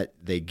season that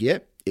they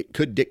get, it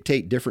could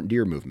dictate different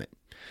deer movement.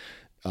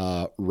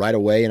 Right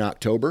away in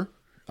October,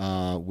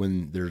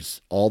 when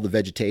there's all the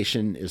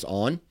vegetation is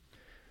on,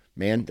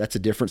 man, that's a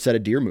different set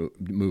of deer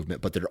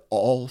movement, but they're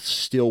all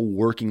still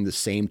working the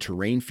same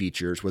terrain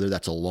features, whether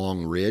that's a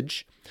long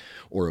ridge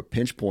or a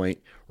pinch point,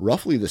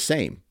 roughly the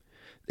same.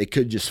 They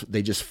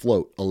just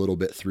float a little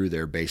bit through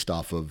there based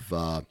off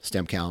of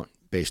stem count,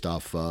 based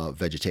off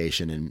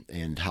vegetation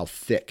and how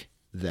thick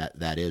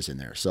that is in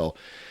there. So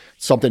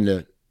something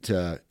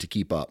to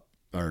keep up,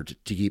 or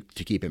to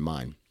keep in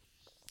mind.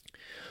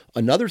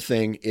 Another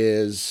thing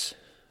is,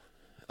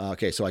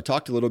 okay, so I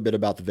talked a little bit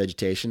about the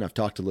vegetation. I've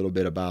talked a little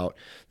bit about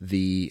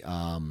the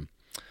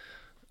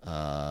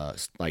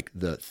like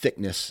the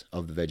thickness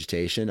of the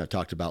vegetation. I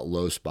talked about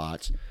low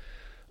spots.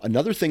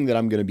 Another thing that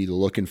I'm going to be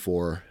looking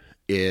for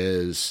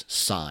is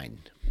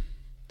sign.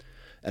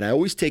 And I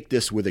always take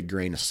this with a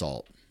grain of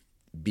salt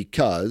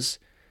because,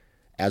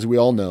 as we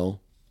all know,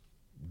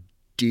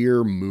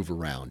 deer move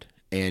around.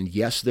 And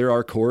yes, there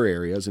are core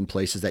areas and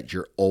places that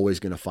you're always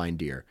going to find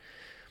deer.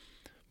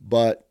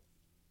 But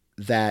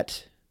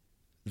that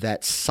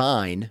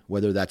sign,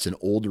 whether that's an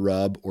old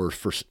rub or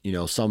for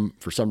some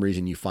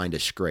reason you find a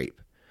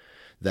scrape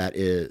that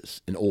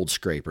is an old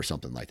scrape or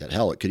something like that.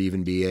 Hell, it could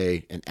even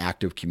be an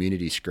active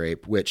community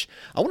scrape, which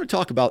I want to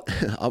talk about.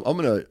 I'm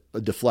going to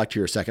deflect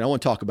here a second. I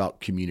want to talk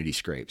about community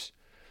scrapes.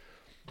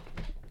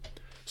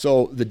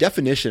 So the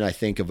definition, I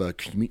think, of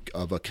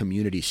a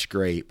community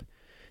scrape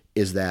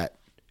is that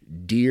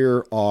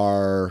deer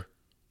are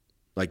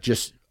like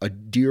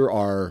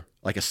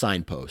a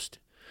signpost.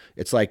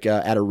 It's like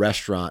at a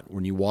restaurant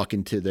when you walk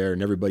into there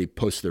and everybody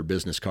posts their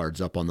business cards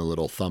up on the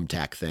little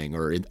thumbtack thing,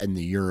 or in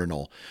the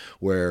urinal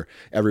where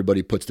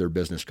everybody puts their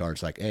business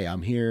cards like, hey,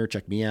 I'm here,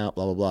 check me out,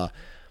 blah, blah, blah.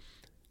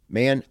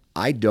 Man,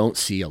 I don't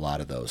see a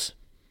lot of those.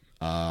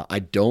 I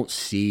don't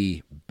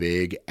see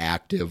big,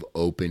 active,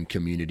 open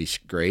community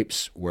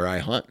scrapes where I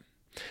hunt.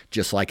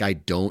 Just like I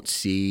don't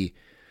see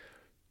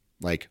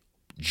like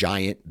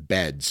giant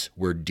beds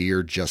where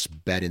deer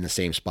just bed in the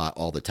same spot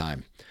all the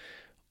time.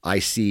 I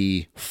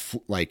see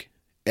like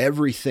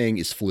everything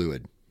is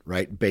fluid,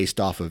 right? Based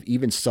off of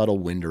even subtle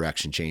wind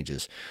direction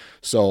changes.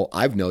 So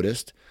I've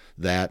noticed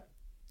that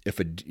if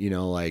the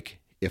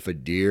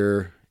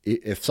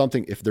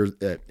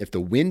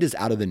wind is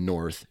out of the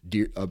north,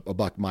 a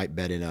buck might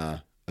bed in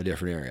a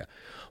different area,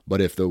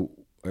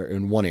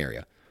 in one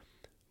area.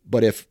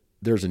 But if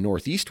there's a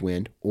northeast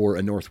wind or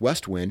a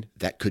northwest wind,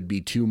 that could be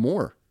two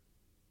more,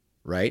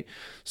 right?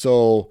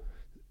 So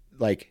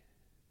like,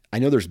 I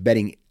know there's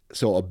bedding.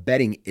 So a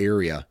bedding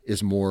area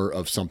is more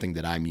of something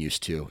that I'm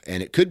used to.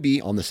 And it could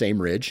be on the same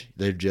ridge.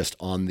 They're just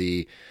on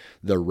the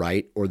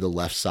right or the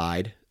left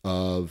side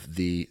of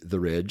the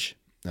ridge,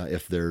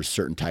 if there's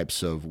certain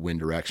types of wind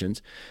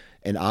directions.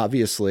 And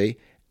obviously,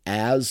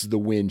 as the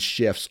wind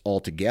shifts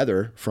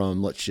altogether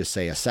from, let's just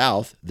say, a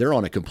south, they're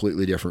on a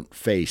completely different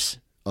face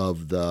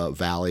of the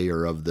valley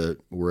or of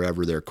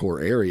wherever their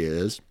core area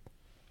is.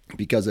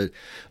 Because a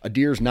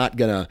deer's not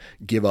going to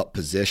give up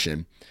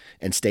position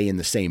and stay in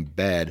the same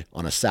bed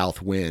on a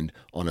south wind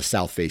on a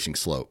south-facing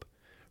slope,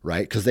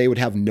 right? Because they would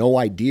have no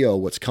idea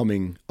what's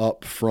coming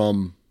up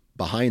from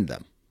behind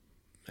them.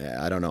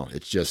 I don't know.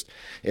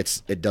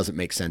 It doesn't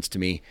make sense to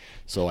me,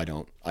 so I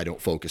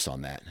don't focus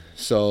on that.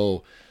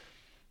 So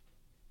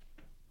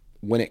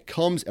when it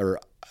comes, or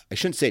I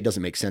shouldn't say it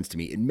doesn't make sense to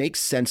me. It makes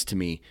sense to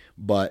me,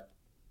 but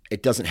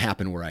it doesn't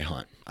happen where I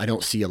hunt. I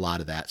don't see a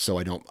lot of that, so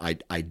I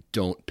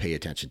don't pay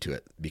attention to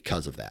it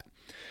because of that.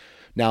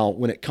 Now,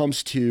 when it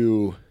comes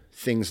to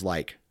things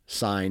like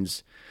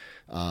signs,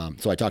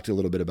 so I talked a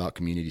little bit about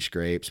community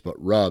scrapes,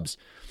 but rubs,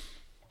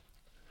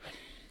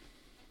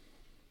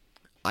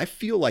 I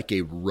feel like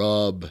a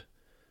rub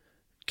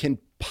can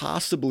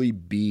possibly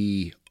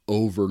be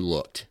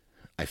overlooked.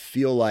 I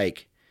feel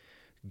like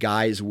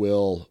guys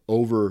will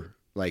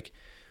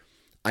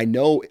I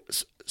know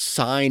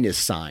sign is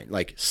sign.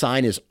 Like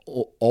sign is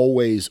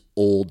always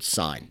old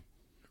sign,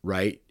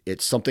 right?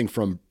 It's something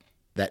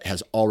that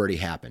has already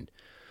happened.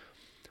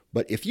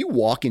 But if you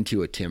walk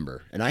into a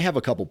timber, and I have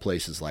a couple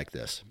places like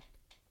this,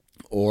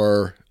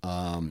 or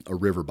a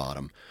river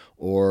bottom,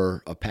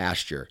 or a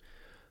pasture,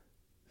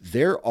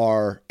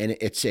 and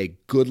it's a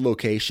good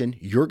location,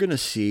 you're going to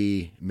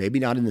see, maybe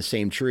not in the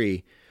same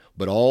tree,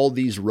 but all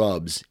these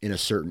rubs in a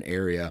certain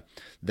area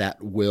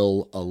that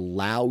will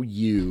allow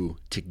you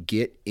to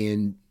get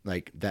in,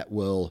 like that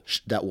will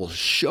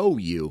show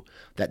you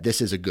that this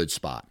is a good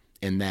spot,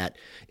 and that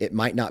it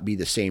might not be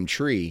the same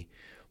tree,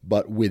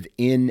 but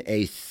within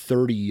a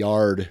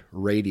 30-yard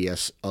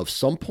radius of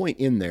some point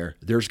in there,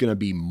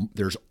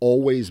 there's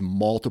always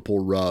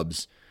multiple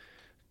rubs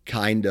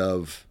kind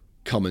of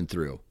coming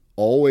through,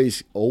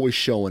 always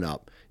showing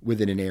up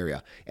within an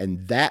area.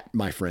 And that,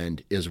 my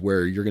friend, is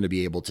where you're going to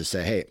be able to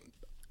say, hey,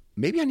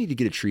 maybe I need to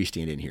get a tree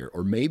stand in here,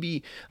 or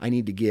maybe I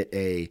need to get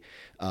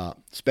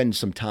spend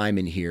some time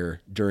in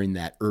here during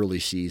that early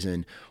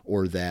season,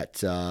 or that,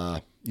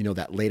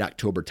 that late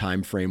October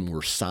timeframe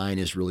where sign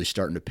is really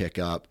starting to pick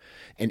up,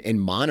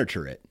 and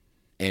monitor it,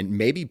 and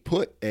maybe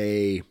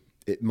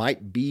it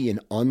might be an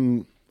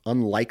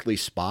unlikely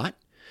spot,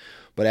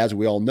 but as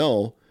we all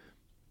know,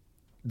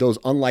 those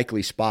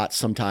unlikely spots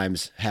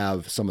sometimes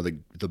have some of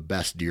the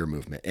best deer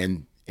movement.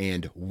 And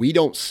And we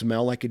don't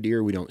smell like a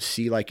deer. We don't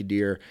see like a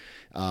deer.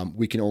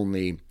 We can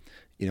only,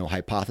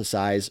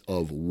 hypothesize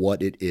of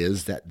what it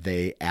is that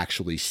they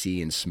actually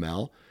see and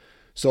smell.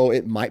 So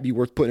it might be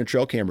worth putting a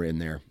trail camera in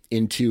there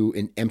into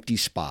an empty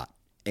spot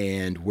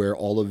and where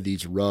all of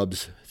these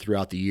rubs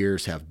throughout the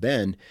years have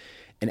been,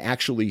 and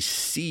actually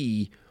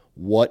see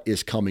what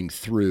is coming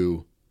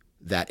through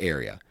that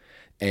area.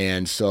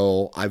 And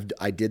so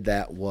I did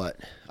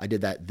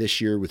that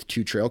this year with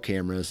 2 trail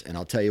cameras, and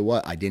I'll tell you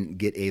what, I didn't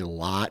get a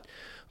lot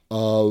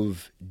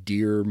of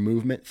deer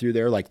movement through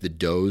there. Like the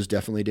does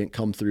definitely didn't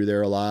come through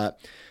there a lot.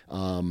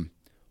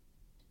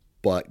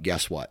 But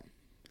guess what?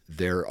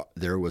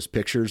 There was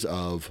pictures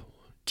of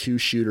 2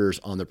 shooters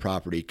on the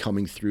property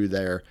coming through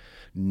there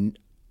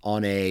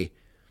on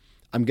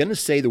I'm going to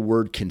say the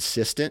word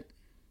consistent,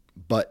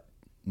 but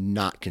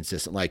not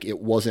consistent. Like it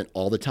wasn't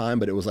all the time,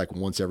 but it was like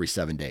once every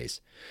 7 days,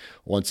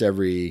 once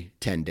every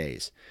 10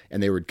 days.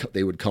 And they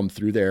would come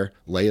through there,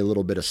 lay a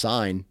little bit of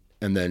sign,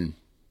 and then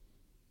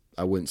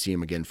I wouldn't see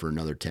them again for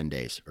another 10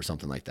 days or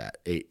something like that,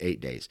 8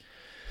 days.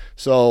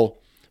 So,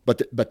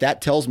 but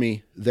that tells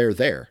me they're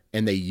there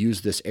and they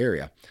use this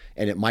area,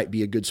 and it might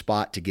be a good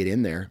spot to get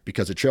in there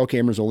because a trail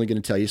camera is only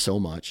going to tell you so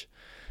much.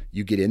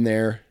 You get in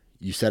there,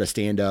 you set a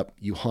stand up,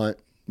 you hunt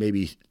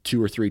maybe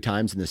 2 or 3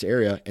 times in this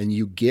area, and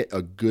you get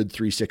a good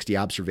 360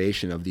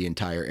 observation of the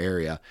entire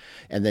area.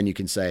 And then you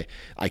can say,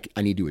 I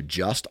need to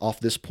adjust off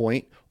this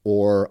point,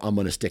 or I'm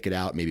going to stick it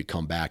out, maybe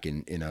come back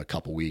in a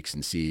couple weeks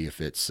and see if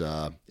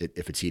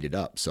it's heated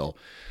up. So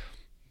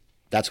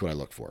that's what I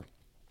look for.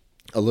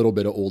 A little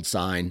bit of old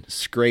sign.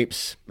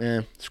 Scrapes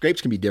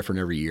can be different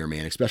every year,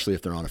 man, especially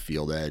if they're on a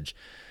field edge.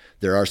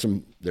 There are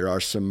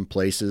some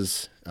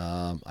places.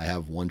 I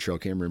have one trail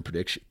camera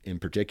in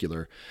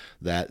particular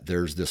that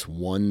there's this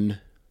one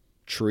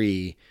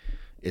tree.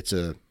 It's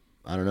a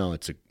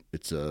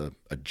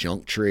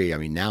junk tree. I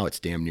mean, now it's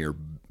damn near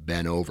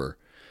bent over,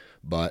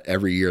 but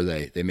every year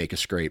they make a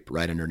scrape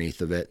right underneath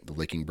of it. The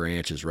licking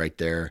branch is right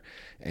there,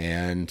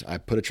 and I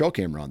put a trail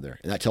camera on there,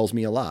 and that tells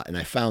me a lot. And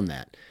I found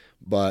that,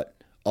 but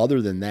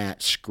other than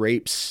that,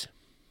 scrapes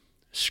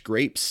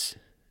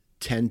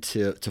tend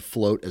to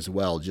float as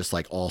well, just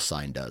like all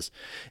sign does.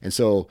 And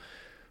so,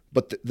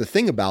 but the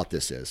thing about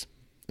this is,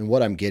 and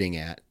what I'm getting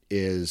at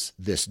is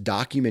this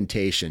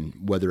documentation,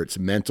 whether it's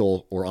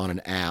mental or on an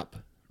app,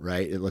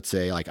 right? Let's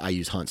say like I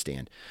use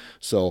HuntStand.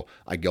 So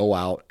I go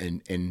out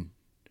and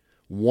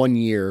 1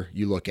 year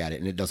you look at it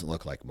and it doesn't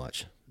look like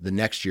much. The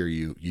next year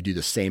you do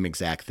the same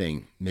exact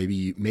thing.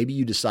 Maybe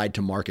you decide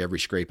to mark every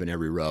scrape and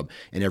every rub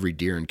and every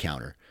deer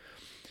encounter.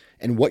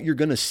 And what you're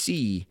going to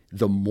see,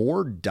 the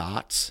more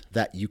dots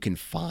that you can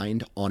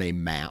find on a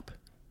map,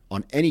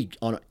 on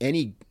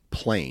any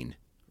plane,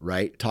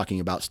 right? Talking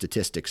about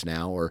statistics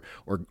now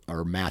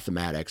or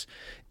mathematics,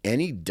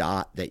 any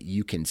dot that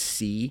you can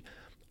see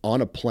on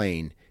a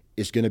plane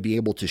is going to be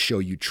able to show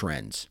you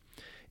trends.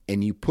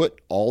 And you put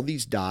all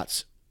these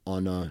dots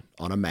on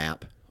a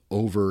map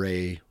over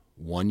a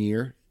 1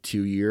 year,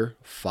 2 year,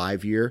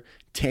 5 year,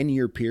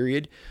 10-year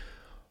period,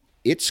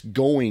 it's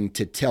going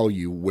to tell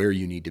you where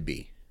you need to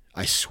be.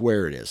 I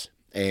swear it is.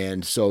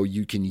 And so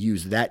you can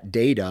use that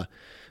data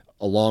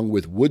along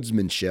with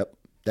woodsmanship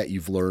that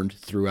you've learned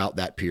throughout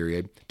that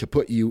period to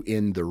put you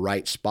in the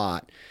right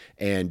spot.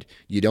 And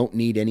you don't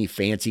need any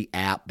fancy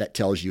app that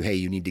tells you, hey,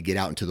 you need to get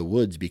out into the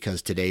woods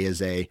because today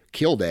is a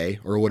kill day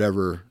or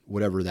whatever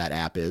that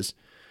app is.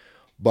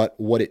 But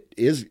what it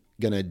is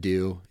going to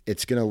do,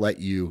 it's going to let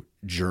you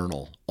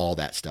journal all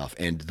that stuff.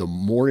 And the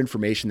more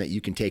information that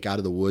you can take out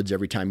of the woods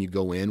every time you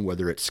go in,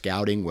 whether it's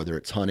scouting, whether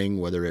it's hunting,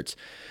 whether it's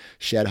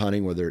shed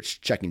hunting, whether it's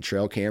checking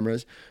trail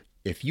cameras,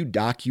 if you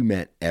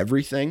document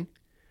everything,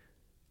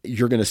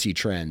 you're going to see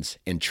trends,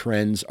 and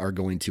trends are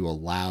going to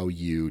allow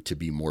you to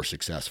be more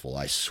successful.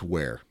 I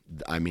swear.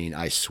 I mean,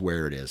 I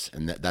swear it is.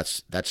 And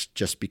that's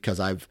just because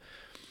I've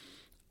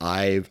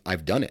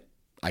done it.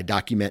 I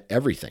document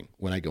everything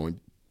when I go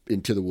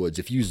into the woods.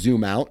 If you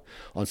zoom out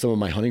on some of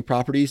my hunting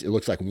properties, it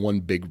looks like one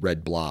big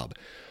red blob.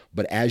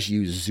 But as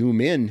you zoom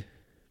in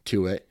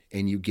to it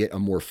and you get a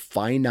more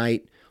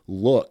finite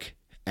look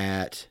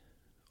at,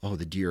 oh,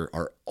 the deer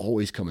are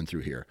always coming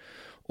through here,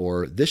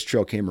 or this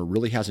trail camera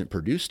really hasn't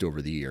produced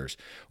over the years,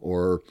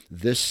 or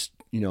this,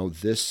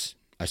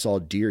 I saw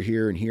deer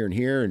here and here and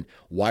here, and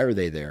why are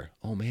they there?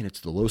 Oh man,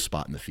 it's the low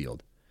spot in the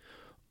field.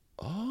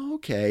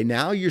 Okay,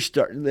 now you're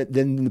starting,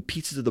 then the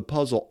pieces of the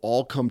puzzle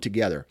all come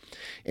together.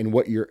 And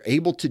what you're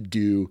able to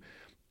do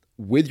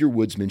with your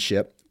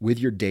woodsmanship, with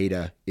your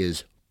data,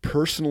 is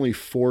personally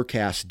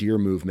forecast deer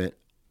movement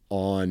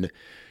on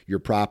your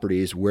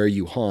properties where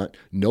you hunt,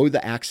 know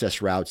the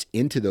access routes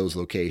into those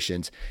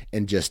locations,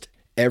 and just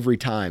every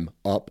time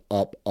up,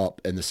 up, up,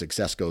 and the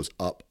success goes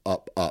up,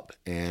 up, up.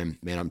 And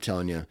man, I'm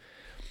telling you,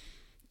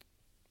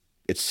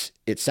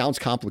 it sounds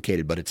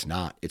complicated, but it's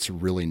not. It's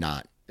really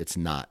not. It's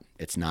not.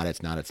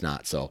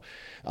 So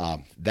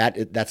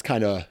that's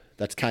kind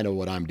of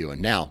what I'm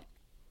doing now.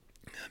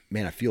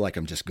 Man, I feel like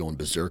I'm just going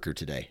berserker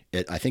today.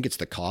 I think it's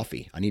the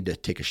coffee. I need to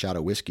take a shot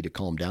of whiskey to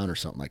calm down or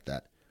something like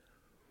that.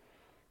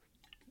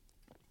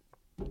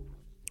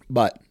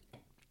 But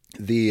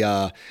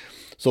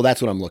so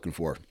that's what I'm looking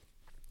for.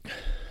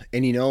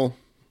 And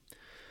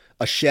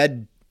a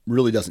shed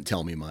really doesn't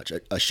tell me much.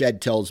 A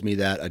shed tells me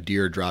that a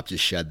deer dropped his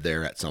shed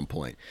there at some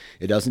point.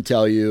 It doesn't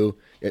tell you.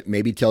 It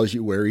maybe tells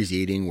you where he's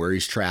eating, where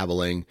he's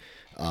traveling.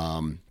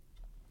 I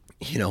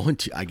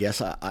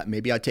guess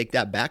maybe I take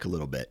that back a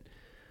little bit.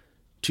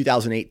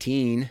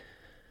 2018,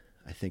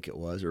 I think it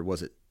was, or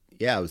was it?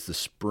 Yeah, it was the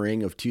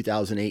spring of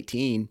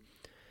 2018.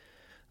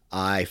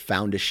 I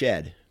found a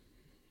shed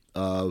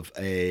of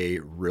a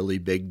really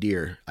big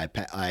deer.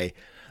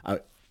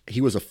 He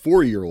was a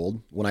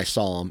 4-year-old when I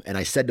saw him, and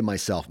I said to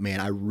myself,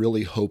 man, I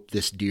really hope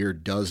this deer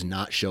does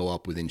not show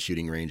up within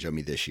shooting range of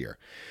me this year,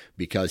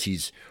 because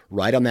he's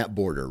right on that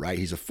border, right?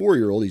 He's a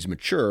 4-year-old, he's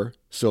mature,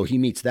 so he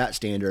meets that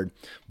standard,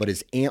 but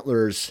his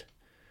antlers,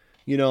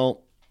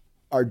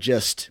 are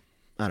just,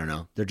 I don't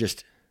know, they're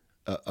just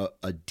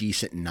a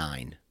decent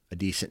 9,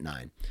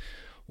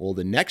 Well,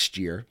 the next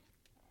year,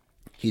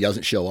 he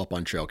doesn't show up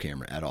on trail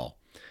camera at all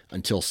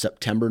until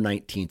September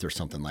 19th or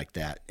something like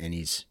that, and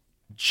he's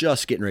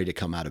just getting ready to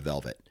come out of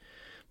velvet,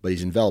 but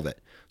he's in velvet.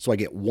 So I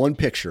get one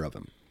picture of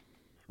him,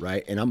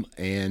 right? And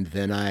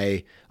then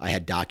I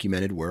had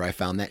documented where I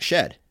found that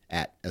shed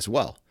at as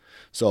well.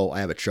 So I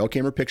have a trail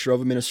camera picture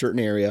of him in a certain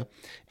area,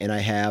 and I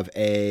have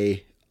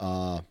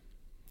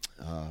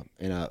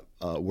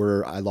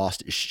where I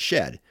lost his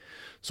shed.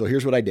 So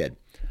here's what I did.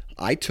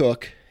 I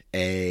took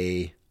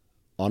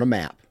on a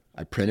map,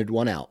 I printed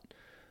one out.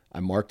 I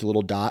marked a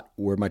little dot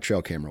where my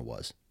trail camera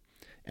was.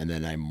 And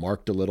then I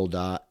marked a little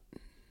dot.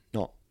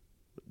 No,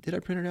 did I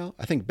print it out?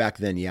 I think back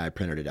then, yeah, I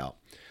printed it out.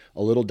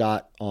 A little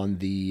dot on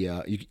the,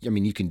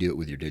 you can do it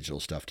with your digital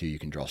stuff too. You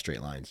can draw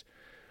straight lines.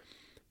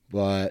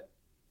 But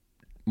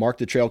marked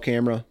the trail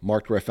camera,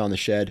 marked where I found the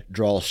shed,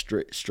 draw a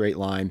straight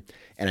line.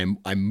 And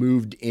I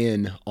moved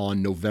in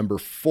on November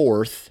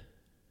 4th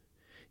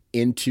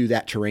into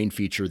that terrain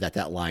feature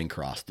that line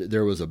crossed.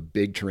 There was a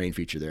big terrain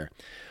feature there.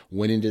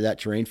 Went into that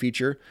terrain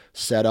feature,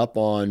 set up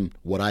on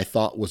what I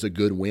thought was a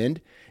good wind,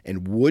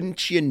 and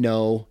wouldn't you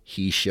know,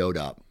 he showed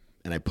up,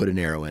 and I put an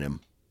arrow in him,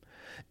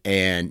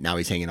 and now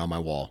he's hanging on my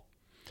wall.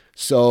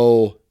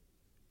 So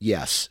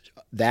yes,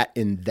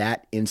 in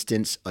that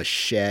instance, a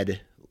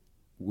shed,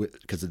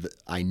 because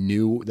I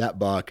knew that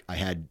buck, I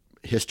had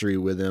history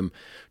with him,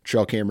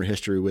 trail camera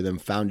history with him,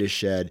 found his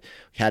shed,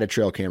 had a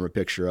trail camera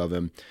picture of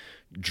him,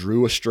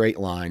 drew a straight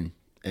line,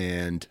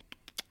 and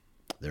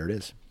there it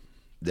is.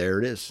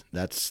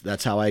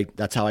 That's how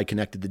I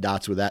connected the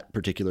dots with that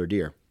particular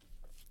deer.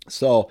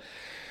 So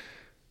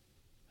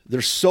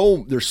there's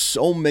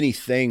so many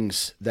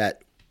things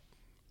that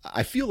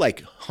I feel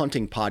like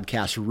hunting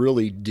podcasts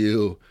really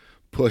do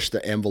push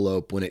the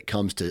envelope when it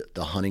comes to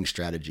the hunting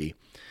strategy,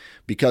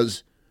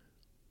 because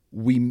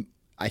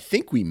I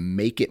think we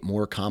make it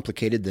more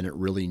complicated than it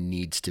really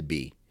needs to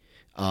be.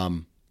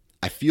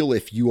 I feel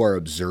if you are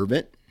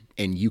observant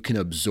and you can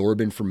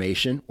absorb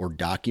information or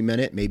document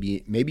it,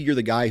 maybe you're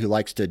the guy who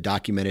likes to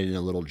document it in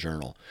a little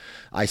journal.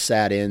 I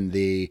sat in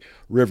the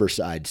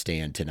Riverside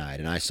stand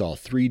tonight and I saw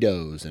 3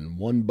 does and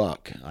 1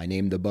 buck. I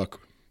named the buck,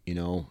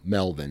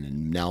 Melvin,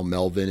 and now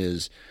Melvin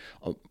is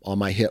on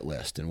my hit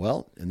list. And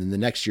then the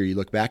next year you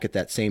look back at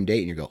that same date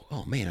and you go,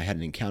 oh man, I had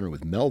an encounter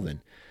with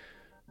Melvin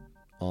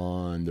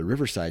on the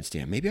Riverside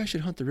stand. Maybe I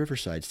should hunt the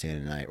Riverside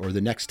stand tonight, or the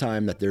next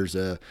time that there's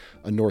a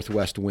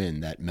northwest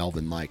wind that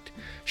Melvin liked.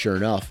 Sure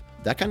enough,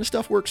 that kind of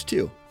stuff works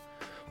too.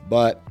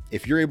 But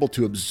if you're able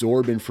to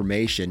absorb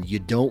information, you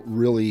don't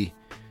really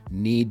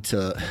need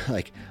to,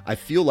 I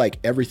feel like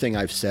everything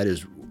I've said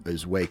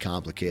is way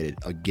complicated.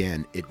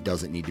 Again, it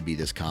doesn't need to be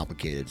this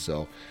complicated.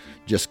 So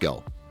just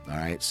go. All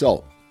right.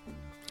 So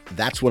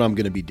that's what I'm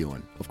going to be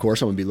doing. Of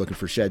course, I'm going to be looking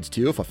for sheds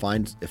too. If I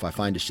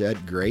find a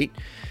shed, great.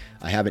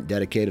 I haven't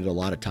dedicated a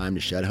lot of time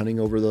to shed hunting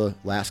over the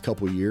last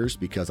couple of years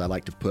because I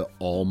like to put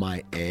all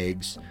my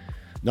eggs,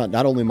 not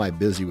only am I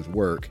busy with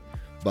work,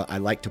 but I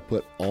like to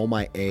put all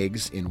my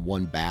eggs in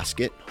one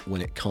basket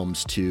when it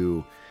comes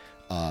to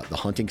the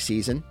hunting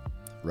season,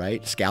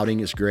 right?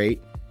 Scouting is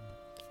great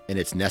and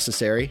it's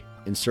necessary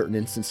in certain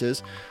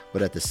instances,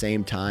 but at the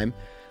same time,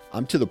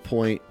 I'm to the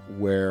point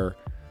where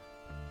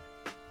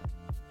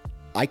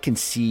I can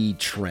see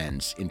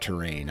trends in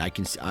terrain.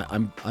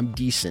 I'm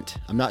decent.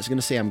 I'm not going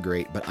to say I'm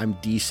great, but I'm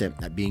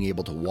decent at being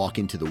able to walk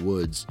into the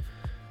woods,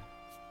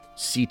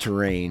 see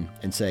terrain,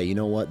 and say, you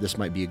know what, this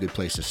might be a good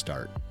place to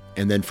start.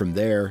 And then from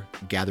there,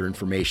 gather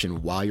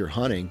information while you're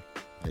hunting,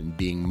 and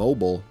being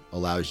mobile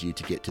allows you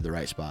to get to the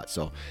right spot.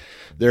 So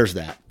there's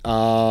that.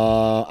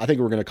 I think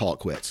we're going to call it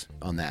quits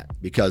on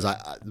that, because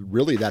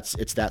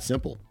it's that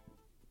simple.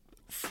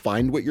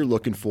 Find what you're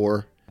looking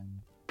for,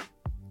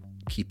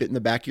 keep it in the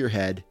back of your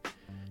head,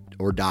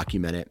 or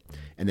document it.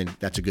 And then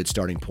that's a good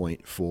starting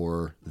point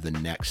for the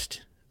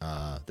next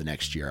the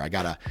next year. I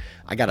got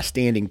a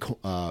standing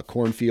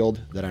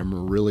cornfield that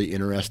I'm really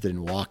interested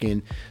in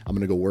walking. I'm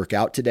going to go work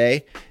out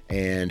today,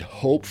 and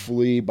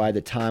hopefully by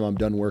the time I'm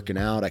done working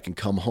out, I can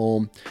come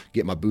home,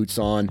 get my boots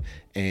on,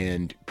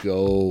 and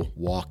go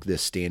walk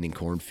this standing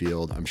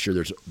cornfield. I'm sure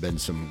there's been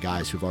some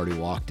guys who've already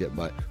walked it,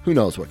 but who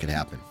knows what could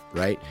happen,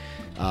 right?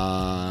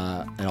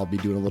 And I'll be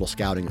doing a little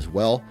scouting as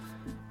well.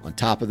 On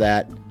top of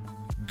that,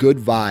 good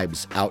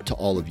vibes out to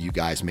all of you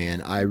guys,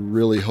 man. I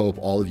really hope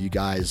all of you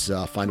guys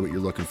find what you're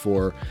looking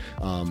for,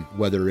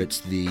 whether it's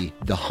the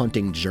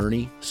hunting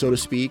journey, so to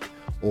speak,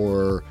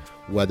 or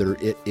whether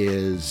it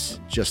is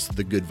just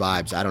the good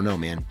vibes. I don't know,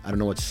 man. I don't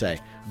know what to say.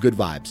 Good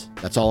vibes.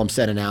 That's all I'm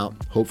sending out.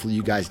 Hopefully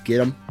you guys get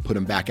them, put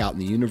them back out in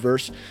the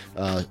universe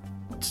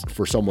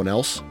for someone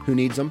else who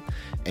needs them.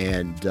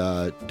 And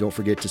don't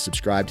forget to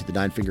subscribe to the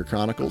Nine Finger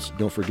Chronicles.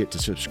 Don't forget to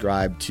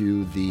subscribe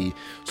to the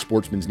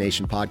Sportsman's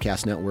Nation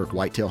Podcast Network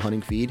Whitetail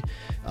Hunting feed,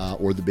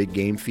 or the Big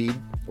Game feed,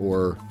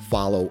 or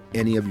follow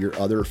any of your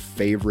other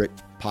favorite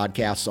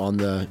podcasts on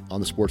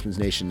the Sportsman's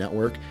Nation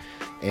Network.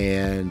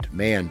 And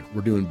man,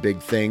 we're doing big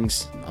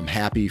things. I'm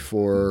happy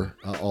for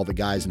all the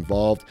guys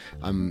involved.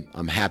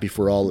 I'm happy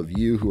for all of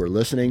you who are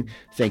listening.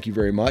 Thank you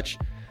very much,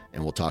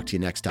 and we'll talk to you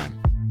next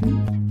time.